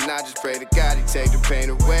long. And I just pray to God he take the pain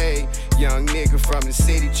away. Young nigga from the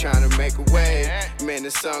city tryna make a way. Man,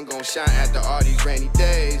 the sun gon' shine after all these rainy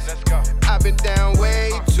days. I've been down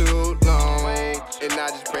way too long. And I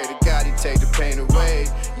just pray to God he take the pain away.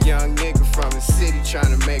 Young nigga from the city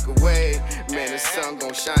tryna make a way. Man, the sun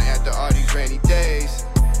gon' shine after all these rainy days.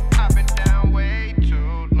 I've been down way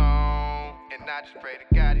too long. And I just pray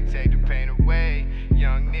to God he take the pain away.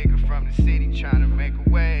 Young nigga from the city tryna make a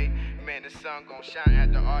way. Man, the sun gon' shine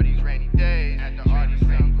after all these rainy days. After all these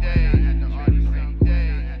rainy days. After all these rainy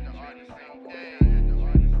days. After all these rainy days.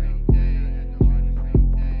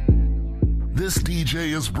 This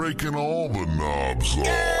DJ is breaking all the knobs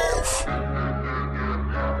off.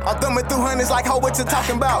 I'm thumbing through hundreds like, ho, what you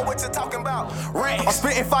talking about? I'm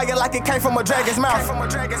spitting fire like it came from a dragon's mouth.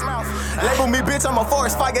 Label me, bitch, I'm a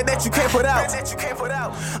forest fire that you can't put out.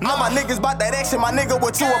 All my niggas bout that action, my nigga,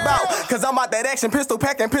 what you about? Cause I'm out that action, pistol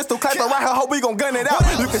packing, pistol clapping, right here, hope we gon' gun it out.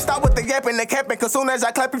 You can stop with the yapping and capping, cause soon as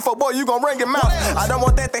I clap you for boy, you gon' ring your mouth. I don't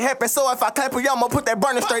want that to happen, so if I clap you, I'ma put that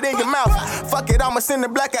burner straight in your mouth. Fuck it, I'ma send the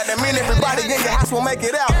black out, that mean everybody in your house will make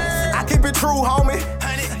it out. I keep it true, homie.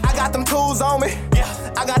 I got them tools on me.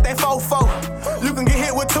 I got that 4-4. You can get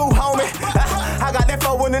hit with 2, homie. I got that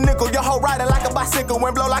 4 in the nickel. Your hoe riding like a bicycle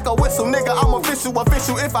and blow like a whistle. Nigga, I'm official.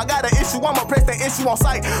 If I got an issue, I'ma press that issue on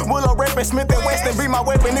sight. Willow reppin' Smith & Weston be my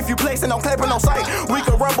weapon. If you placing, I'm clapping on sight. We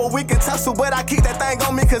can rumble, we can tussle, but I keep that thing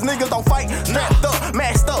on me cause niggas don't fight. Strapped up,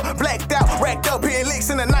 masked up, blacked out, racked up, hitting licks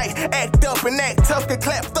in the night. Act up and act tough, get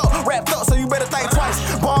clapped up, wrapped up, so you better think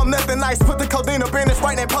twice. Bomb nothing nice, put the codeine up in the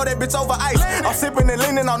Sprite and pour that bitch over ice. I'm sipping and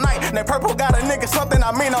leaning all night. That purple got a nigga something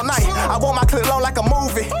I mean all night. I want my clip long like a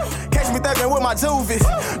movie. Catch me thuggin' with my juvie.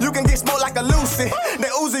 You can get smoked like a Lucy. That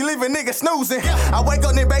Uzi leaving niggas snoozing. I wake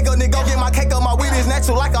up, then bake up, then go get my cake up. My weed is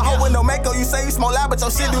natural like a hoe with no makeup. You say you smoke loud, but your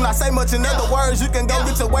shit do not say much. In other words, you can go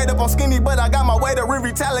get your weight up on skinny, but I got my way to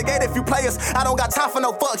retaliate if you players. I don't got time for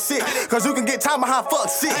no fuck shit, cause you can get time behind fuck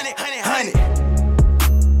shit. 100.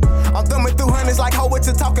 I'm thumbing through hundreds like, ho, what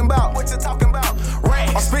you talking about?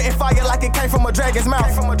 I'm spitting fire like it came from a dragon's mouth.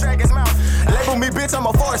 Label me, bitch, I'm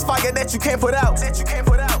a forest fire that you can't put out.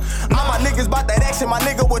 All my niggas bout that action, my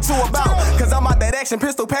nigga, what you about? Cause I'm out that action,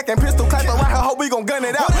 pistol packing, pistol clapping, right here, hope we gon' gun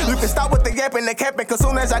it out. You can stop with the yapping and capping, cause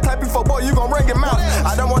soon as I clap you for boy, you gon' ring your mouth.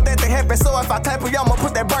 I don't want that to happen, so if I clap you, I'ma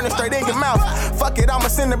put that burner straight in your mouth. Fuck it, I'ma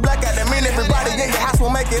send the black out, that mean everybody in your house will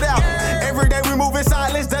make it out. Every day we move in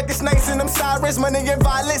silence, ducking snakes in them sirens, money and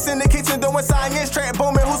violence in the kitchen doing science, trap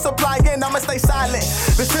booming, who's supplying, I'ma stay silent.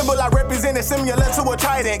 The symbol I represent is similar to a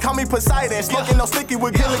trident, call me Poseidon, smoking no sticky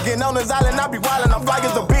with Gilligan on his island, I be wildin', I'm fly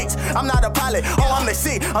as a bitch, I'm not a pilot, oh I'm the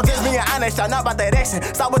shit, I'm just being honest, y'all not about that action,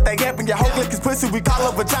 stop with that yapping, your whole clique is pussy, we call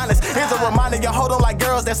her vaginas, here's a reminder, you hold on like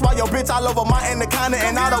girls, that's why your bitch all over my anaconda,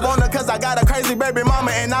 and I don't want her cause I got a crazy baby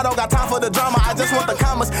mama, and I don't got time for the drama, I just want the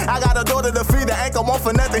commas, I got a daughter to feed, the ankle won't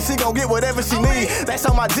for nothing, she gon' get whatever she need, that's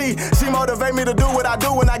on my G, she motivate me to do what I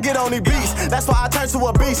do when I get on these beats, that's why I turn to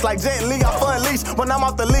a beast, like Jet Li, I'm unleashed, when I'm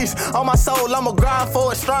off the leash, on my soul, I'ma grind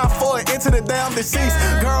for it, strive for it, into the damn deceased,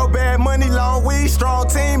 girl bad money, long weed, strong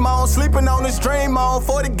team on, sleeping on this dream on,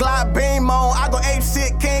 40 Glock beam on, I go ape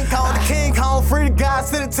shit, King Kong, the king home, free the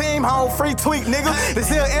guys to the team home, free tweet, nigga, this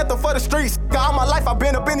here anthem for the streets, all my life I've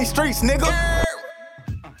been up in these streets, nigga.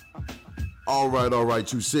 All right,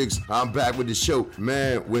 2-6. I'm back with the show.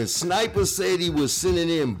 Man, when Sniper said he was sending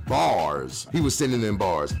in bars,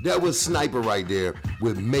 That was Sniper right there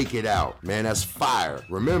with Make It Out. Man, that's fire.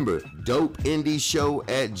 Remember,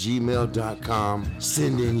 dopeindieshow@gmail.com.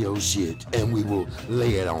 Send in your shit, and we will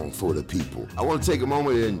lay it on for the people. I want to take a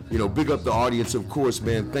moment and, big up the audience, of course,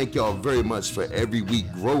 man. Thank y'all very much for every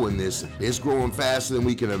week growing this. It's growing faster than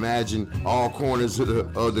we can imagine. All corners of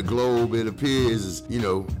the globe, it appears, is,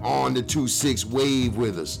 on the 2-6 wave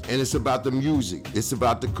with us, and it's about the music, it's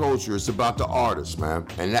about the culture, it's about the artists, man,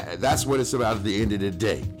 and that's what it's about at the end of the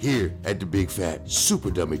day, here at the Big Fat Super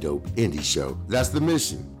Dummy Dope Indie Show. That's the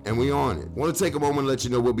mission, and we on it. Want to take a moment and let you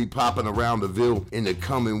know we'll be popping around the Ville in the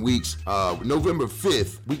coming weeks. November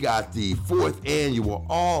 5th, we got the 4th annual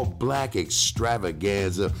All Black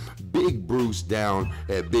Extravaganza, Big Bruce down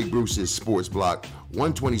at Big Bruce's Sports Block,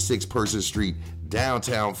 126 Person Street,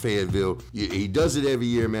 downtown Fayetteville. He does it every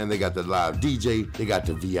year, man. They got the live DJ, they got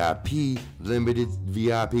the VIP, limited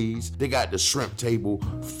VIPs, they got the shrimp table,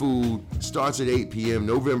 food, starts at 8 p.m.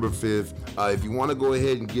 November 5th. If you want to go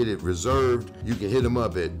ahead and get it reserved, you can hit them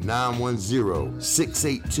up at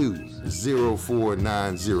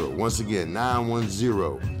 910-682-0490. Once again,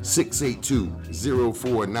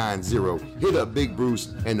 910-682-0490. Hit up Big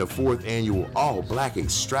Bruce and the 4th annual All Black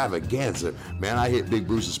Extravaganza. Man, I hit Big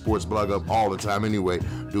Bruce's Sports Blog up all the time anyway.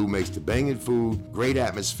 Dude makes the banging food, great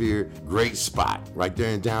atmosphere, great spot right there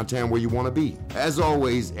in downtown where you want to be. As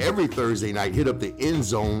always, every Thursday night, hit up the End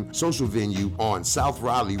Zone social venue on South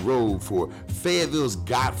Raleigh Road for Fayetteville's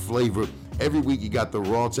Got Flavor. Every week you got the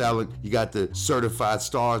raw talent, you got the certified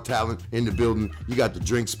star talent in the building, you got the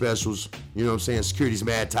drink specials, security's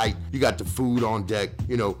mad tight, you got the food on deck,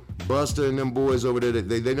 Buster and them boys over there,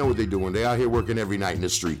 they know what they're doing. They out here working every night in the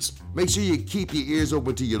streets. Make sure you keep your ears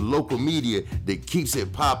open to your local media that keeps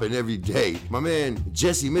it popping every day. My man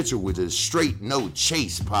Jesse Mitchell with the Straight No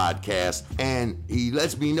Chase podcast, and he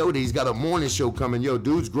lets me know that he's got a morning show coming. Yo,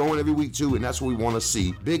 dude's growing every week too, and that's what we want to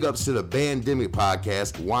see. Big ups to the Bandemic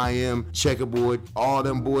podcast, YM, Checkerboard, all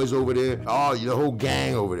them boys over there, the whole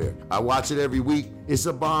gang over there. I watch it every week. It's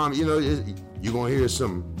a bomb, you're gonna hear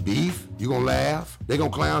some beef, you're gonna laugh, they're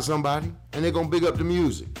gonna clown somebody, and they're gonna big up the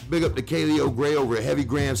music. Big up to Kaleo Gray over at Heavy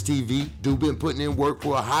Grams TV. Dude been putting in work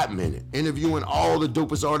for a hot minute, interviewing all the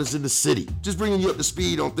dopest artists in the city. Just bringing you up to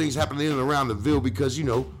speed on things happening in and around the Ville because,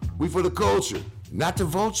 we for the culture, not the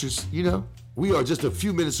vultures, We are just a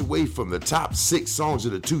few minutes away from the top 6 songs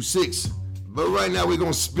of the 2-6. But right now we're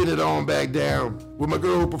gonna spin it on back down with my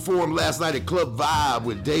girl who performed last night at Club Vibe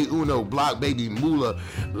with Day Uno, Block Baby, Mulaa,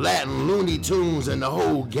 Latin, Looney Tunes, and the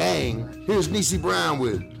whole gang. Here's Niecy Brown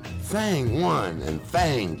with Thang 1 and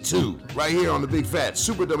Thang 2, right here on the Big Fat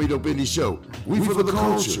Super Dummy Dope Indie Show. We for the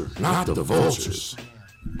culture, not the vultures.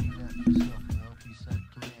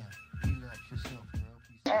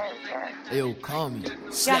 Yo, call me.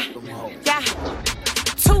 Yeah.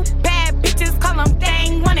 Two bad bitches, call them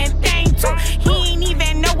Thang 1 and Thang 2. He ain't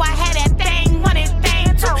even know I had that Thang 1 and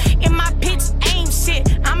Thang 2. In my pitch aim shit,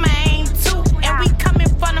 I'ma aim 2. And we coming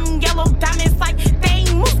for them yellow diamonds like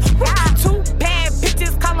Thang moves. Two bad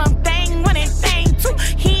bitches, call them Thang 1 and Thang 2.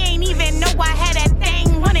 He ain't even know I had that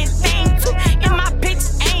Thang 1 and Thang 2. In my pitch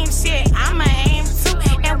aim shit, I'ma aim 2.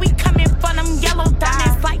 And we coming for them yellow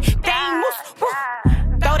diamonds like Thang moves.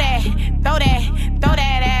 Throw that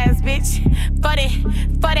ass, bitch. For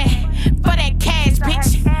that cash,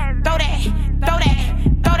 bitch. Throw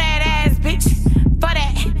that ass, bitch.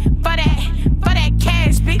 For that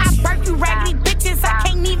cash, bitch. I birth you raggedy bitches, I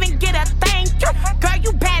can't even get a thank you. Girl,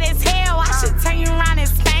 you bad as hell, I should turn you around and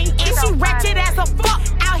spank you. And she ratchet as a fuck,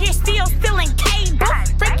 out here still stealing cable.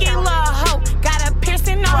 Freaking little hoe, got a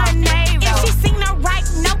piercing on her navel. If she sing the right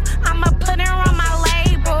note, I'ma put her on my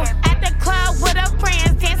label. At the club with her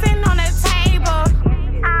friends, dancing on the table.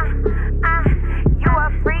 You a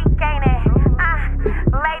freak, ain't it?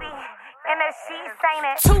 Lady, in the sheets, ain't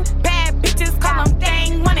it? Two bad bitches, call them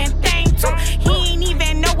Thang 1 and Thang 2. He ain't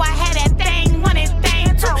even know I had that Thang 1 and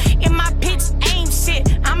Thang 2. In my pitch aim shit,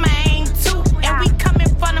 I'ma aim 2. And we coming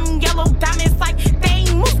for them yellow diamonds like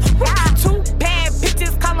Thang moves. Two bad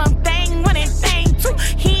bitches, call them Thang 1 and Thang 2.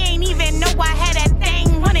 He ain't even know I had that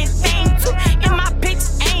Thang 1 and Thang 2. In my pitch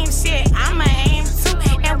aim shit, I'ma aim 2.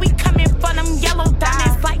 And we coming for them yellow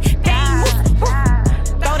diamonds like Thang moves.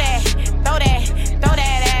 Throw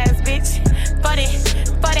that ass, bitch.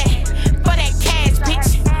 For that cash,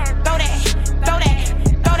 bitch. Throw that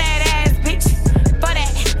ass, bitch.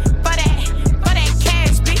 For that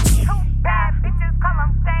cash, bitch. Two bad bitches, call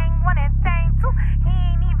them Thang 1 and Thang 2. He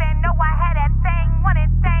ain't even know I had that Thang 1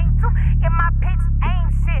 and Thang 2. In my pitch aim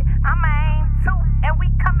shit, I'ma aim 2. And we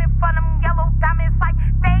coming for them yellow diamonds like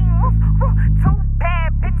Thang moves. Two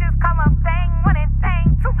bad bitches, call them Thang 1 and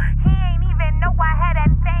Thang 2. He ain't even know I had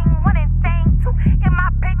that Thang 1 and Thang 2. In my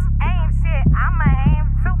pitch aim shit, I'ma aim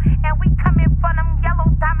 2. And we coming for them yellow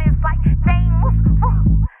diamonds like Thang moves.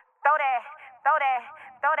 Throw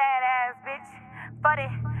that ass, bitch. For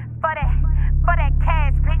that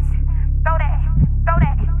cash, bitch. Throw that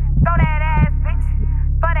ass, bitch.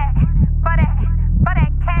 For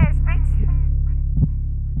that cash, bitch.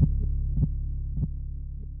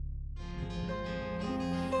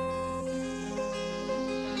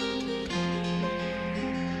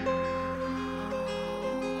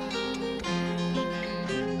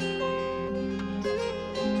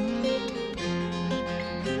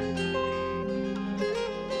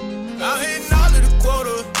 I'm hitting all of the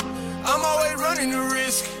quota, I'm always running the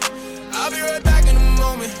risk. I'll be right back in a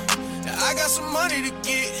moment. Now I got some money to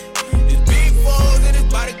get. It's big fours and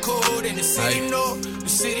it's body cold. And the city know.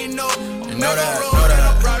 I'm back on road and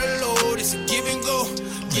I brought a load. It's a give and go.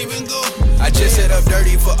 I just set up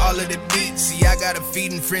dirty for all of the beats. See, I got a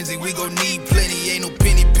feeding frenzy, we gon' need plenty. Ain't no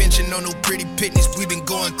penny pinching, no pretty pitness. We been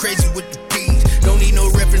going crazy with the beats. Don't need no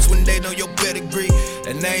reference when they know your pedigree.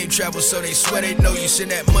 That name travels so they swear they know you. Send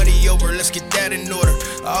that money over, let's get that in order.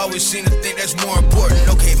 I always seem to think that's more important.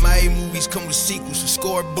 Okay, my A movies come with sequels. The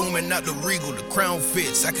score booming, not the regal. The crown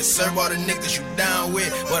fits. I can serve all the niggas you down with,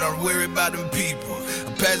 but I'm worried about them people.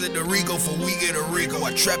 I pass it to Rico for we get a Rico.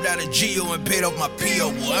 I trapped out of Geo and paid off my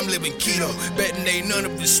P.O. Boy, I'm living keto. Betting ain't none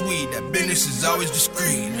of this sweet. That business is always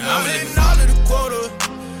discreet. I'm living all of the quota.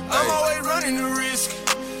 I'm always running the risk.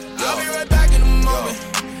 I'll be right back in a moment.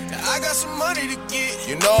 Now I got some money to get.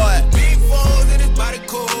 You know it. Big fours and it's body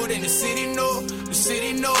cold. And the city know.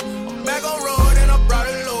 I'm back on road and I brought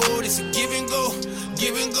a load. It's a give and go.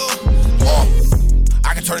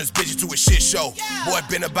 I can turn this bitch into a shit show. Boy,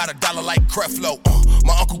 been about $1 like Creflo.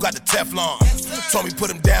 My uncle got the Teflon. Told me put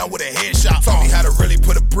him down with a headshot. Told me how to really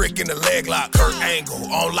put a brick in the leg lock. Kurt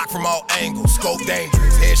Angle, on lock from all angles. Scope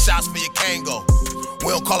dangerous, headshots for your Kango. We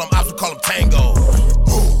don't call them ops, we call them tango.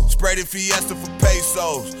 Sprayed in Fiesta for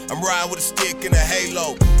pesos. I'm riding with a stick and a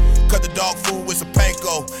halo. Cut the dog food with some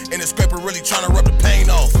panko. And the scraper really tryna rub the paint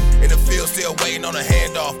off. In the field still waiting on a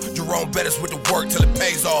handoff. Jerome Bettis with the work till it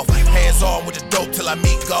pays off. Hands on with the dope till I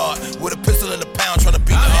meet God. With a pistol in the pound tryna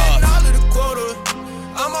beat the odds. I'm all of the quota.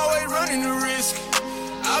 I'm always running the risk.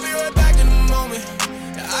 I'll be right back in a moment.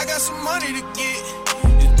 Now I got some money to get.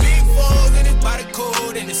 It's big fours and it's body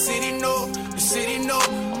cold. And the city know.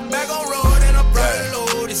 I'm back on road.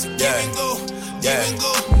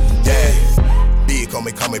 Big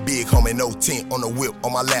homie, call me big homie, no tint on the whip,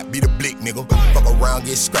 on my lap, be the blick, nigga. Fuck around,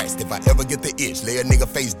 get scratched, if I ever get the itch, lay a nigga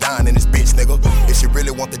face down in this bitch, nigga. If she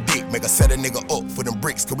really want the dick, make her set a nigga up for them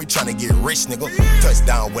bricks, cause we tryna get rich, nigga.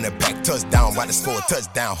 Touchdown, when it back, touchdown, about to score a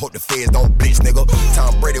touchdown, hope the feds don't blitz, nigga.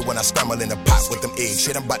 Tom Brady when I scramble in the pot with them eggs,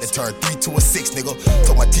 shit, I'm about to turn 3 to a 6, nigga.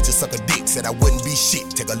 Told my teacher suck a dick, said I wouldn't be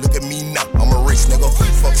shit, take a look at me now, I'm a rich nigga.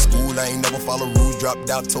 Fuck school, I ain't never follow rules, dropped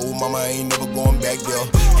out, told mama I ain't never going back there.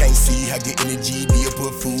 Can't see how getting the GD or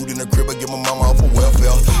put food in the crib or get my mama off of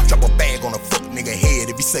welfare. Drop a bag on a fuck nigga head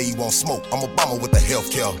if he say he won't smoke. I'm Obama with the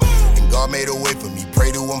healthcare. And God made a way for me,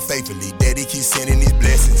 pray to him faithfully. Daddy keep sending these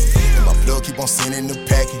blessings, and my plug keep on sending the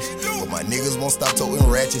package. But my niggas won't stop toting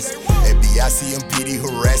ratchets. FBI, CMPD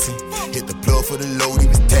harassing. Hit the plug for the load, he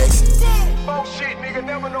was taxing. Oh shit, nigga,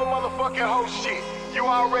 never no motherfucking hoe shit. You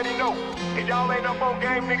already know. If y'all ain't up on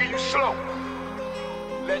game, nigga, you slow.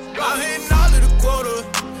 Let's go. I'm hitting all of the quota.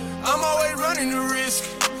 I'm always running the risk.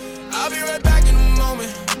 I'll be right back in a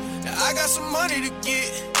moment. Now I got some money to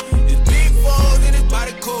get. It's big fours and it's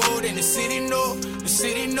body code. And the city know,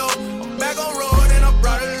 I'm back on road and I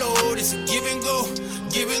brought a load. It's a give and go,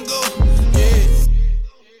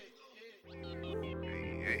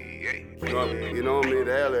 yeah. You know me,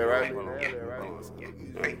 the LA, right?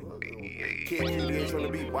 Kid, you ain't trying to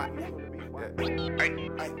be what?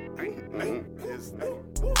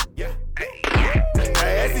 Yeah.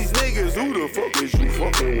 Hey, ask these niggas, who the fuck is you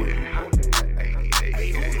fucking with?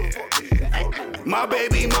 My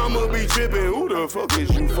baby mama be trippin', who the fuck is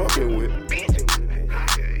you fucking with?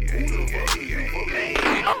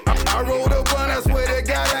 I rolled up on, I swear to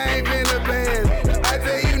God, I ain't been a band. I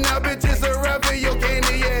tell you now, bitch, it's a rapper, your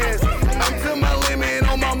candy ass. I'm to my limit,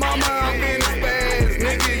 on my mama, I'm in the spaz.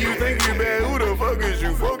 Nigga, you think you bad, who the fuck is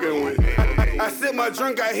you fucking with? I sip my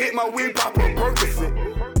drink, I hit my weed, pop a Percocet.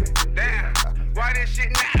 Damn, why this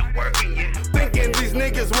shit not working yet? Thinking these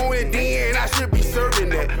niggas want it then, I should be serving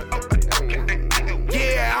that.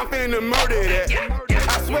 Yeah, I'm finna murder that.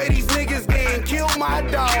 I swear these niggas didn't kill my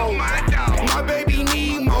dog. My baby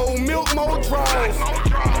need more milk, more draws.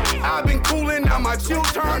 I've been coolin', now my chill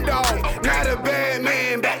turned off. Not a bad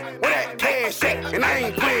man back, where that cash at? And I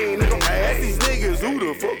ain't playing, nigga. I ask these niggas, who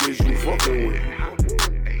the fuck is you fucking with?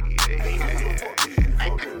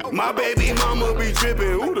 My baby mama be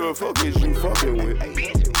trippin', who the fuck is you fucking with?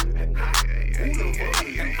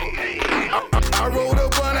 I rolled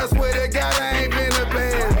up on, I swear to God, I ain't been a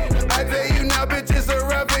band. I tell you now, bitch, it's a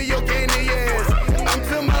rapper, your candy ass. I'm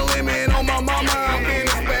to my limit, on my mama, I'm in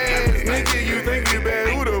the spaz. Nigga, you think you bad,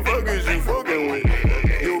 who the fuck is you fucking with?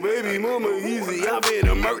 Yo, baby mama, easy, I been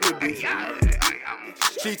a murder bitch.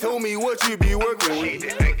 She told me what you be working with.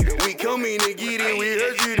 We coming to get it, we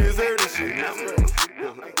heard you deserve the shit.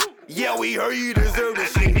 Yeah, we heard you deserve the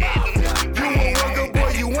shit. You a worker,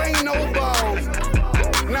 boy, you ain't no balls.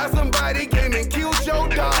 Now somebody came and killed your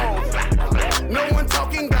dog. No one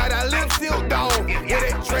talking about I live still dog. Where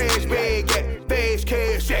that trash bag at, fast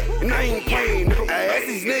cash at, and I ain't playing. I ask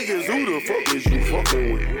these niggas, who the fuck is you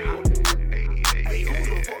fucking with?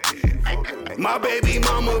 My baby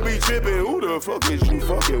mama be trippin', who the fuck is you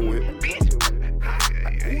fucking with?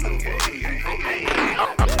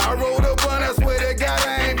 I rolled up on, I swear to God,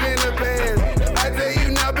 I ain't been a band. I tell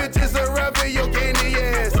you now, bitch, it's a rapper, your candy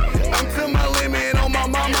ass. I'm to my limit, on my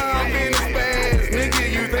mama, I'm in the spaz.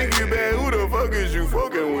 Nigga, you think you bad, who the fuck is you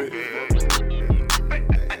fucking with?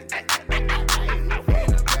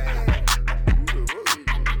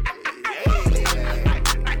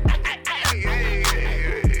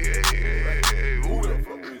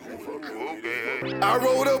 I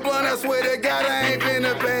rolled a blunt, I swear to God, I ain't been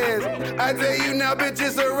a pass. I tell you now, bitch,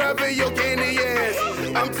 it's a rapper, your candy ass.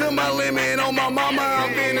 I'm to my limit, on my mama,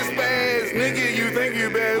 I'm in the spaz. Nigga, you think you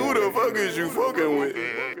bad, who the fuck is you fucking with?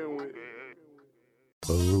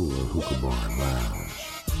 Mulaa Hookah Barn Lounge.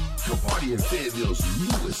 Your party in Fayetteville's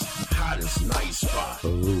newest, hottest night spot.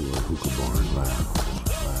 Mulaa Hookah Barn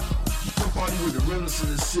Lounge. Your party with the realest in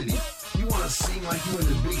the city. You wanna seem like you in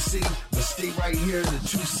the big city, but stay right here in the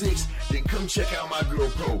 2-6? Then come check out my girl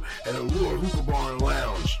Pro at Mulaa Hookah Barn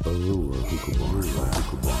Lounge. Mulaa Hookah Barn Lounge.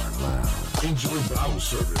 Hookah Barn Lounge. Enjoy bottle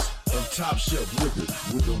service of top shelf liquor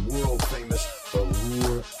with the world famous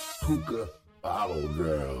Mulaa Hookah Bottle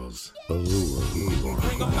Girls. Mulaa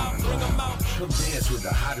Hookah Barn Lounge. Come dance with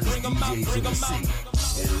the hottest DJs in the city.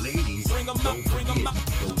 And ladies, don't forget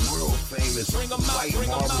the world famous white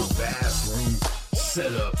marble bathroom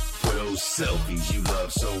set up for those selfies you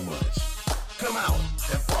love so much. Come out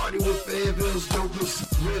and party with Fayetteville's dopest,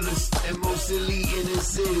 realest, and most elite in the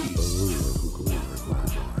city.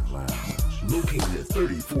 Located at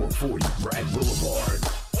 3440 Bragg Boulevard.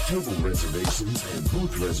 Table reservations and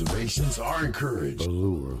booth reservations are encouraged.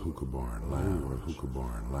 Allure Hookah Barn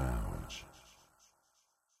Lounge.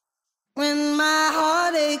 When my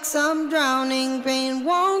heart aches, I'm drowning, pain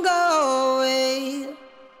won't go away.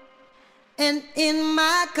 And in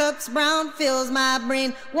my cups, brown fills my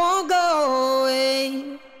brain, won't go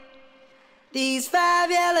away. These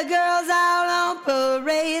 5 yellow girls out on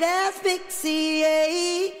parade,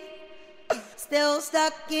 asphyxiate. Still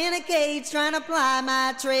stuck in a cage, trying to ply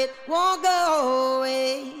my trade, won't go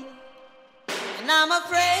away. And I'm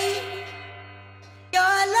afraid your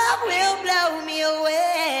love will blow me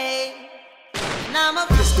away. And I'm a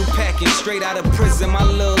pistol packing straight out of prison, my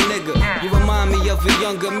little nigga. You remind me of a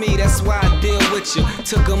younger me, that's why I deal with you.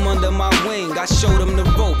 Took him under my wing, I showed him the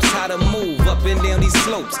ropes, how to move up and down these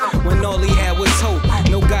slopes. When all he had was hope,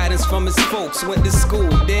 no guidance from his folks. Went to school,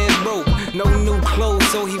 dead broke, no new clothes,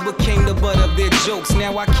 so he became the butt of their jokes.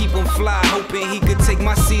 Now I keep him fly, hoping he could take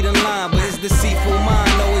my seat in line. But his deceitful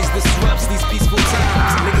mind always disrupts these peaceful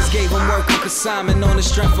times. Niggas gave him work on consignment on the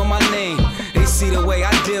strength of my name. They see the way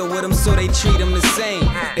I deal with him, so they treat him the same.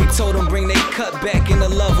 They told him bring they cut back and the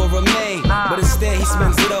love will remain. But instead he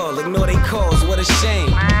spends it all, ignore they calls, what a shame.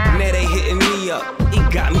 Now they hitting me up, he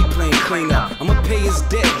got me playing clean up. I'ma pay his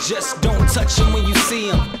debt, just don't touch him when you see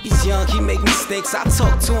him. He's young, he make mistakes, I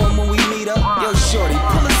talk to him when we meet up. Yo shorty,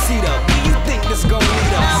 pull a seat up, where you think this gon'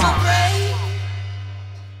 lead us? I'm afraid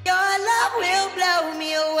your love will blow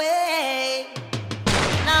me away.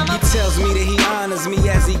 He tells me that he honors me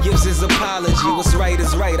as he gives his apology. What's right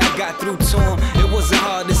is right, I got through to him, it wasn't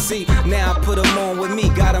hard to see. Now I put him on with me,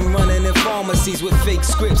 got him running in pharmacies with fake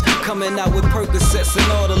scripts, coming out with Percocets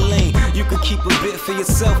and all the lean. You could keep a bit for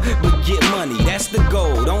yourself, but get money, that's the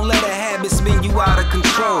goal. Don't let a habit spin you out of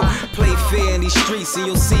control. Play fair in these streets and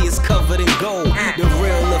you'll see it's covered in gold. The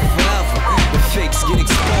real live forever, the fakes get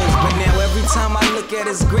exposed. But now every time I look at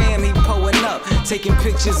his gram, he pulling up, taking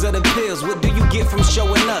pictures of the pills. What do you get from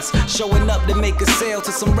showing us? Showing up to make a sale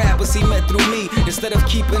to some rappers he met through me. Instead of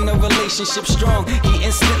keeping the relationship strong, he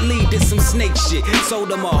instantly did some snake shit.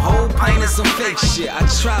 Sold him a whole pint of some fake shit. I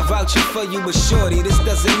try vouching for you, but shorty, this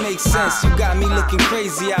doesn't make sense. You got me looking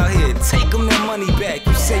crazy out here. Take him their money back.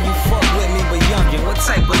 You say you fuck with me, but youngin', what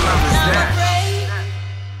type of love is that?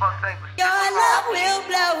 Your love will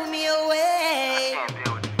blow me away.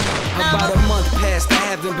 About a month past, I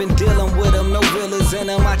haven't been dealing with him, no villains in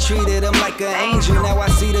him. I treated him like an angel, now I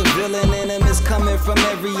see the villain in him. It's coming from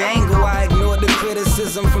every angle. I ignored the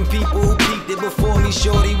criticism from people who peeped it before me.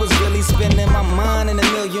 Shorty was really spinning my mind in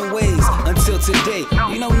a million ways. Until today,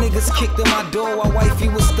 you know niggas kicked in my door while wifey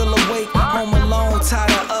was still awake. Home alone, tied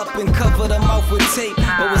her up and covered her mouth with tape.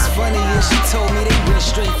 But what's funny is she told me they went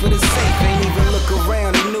straight for the safe. Ain't even look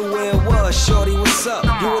around, they knew where it was. Shorty, what's up?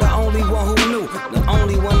 You were the only one who knew, the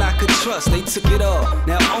only one I could trust. They took it all,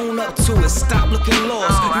 now own up to it, stop looking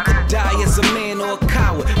lost. You could die as a man or a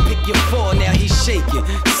coward, pick your fall. Now he's shaking,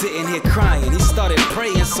 sitting here crying. He started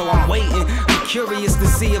praying, so I'm waiting. I'm curious to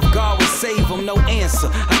see if God would save him, no answer.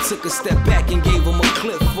 I took a step back and gave him a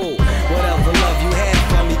clip full. Whatever love you had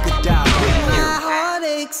for me could die with you. My heart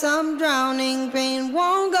aches, I'm drowning, pain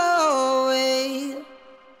won't go away.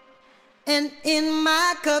 And in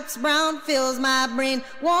my cups, brown fills my brain,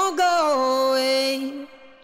 won't go away.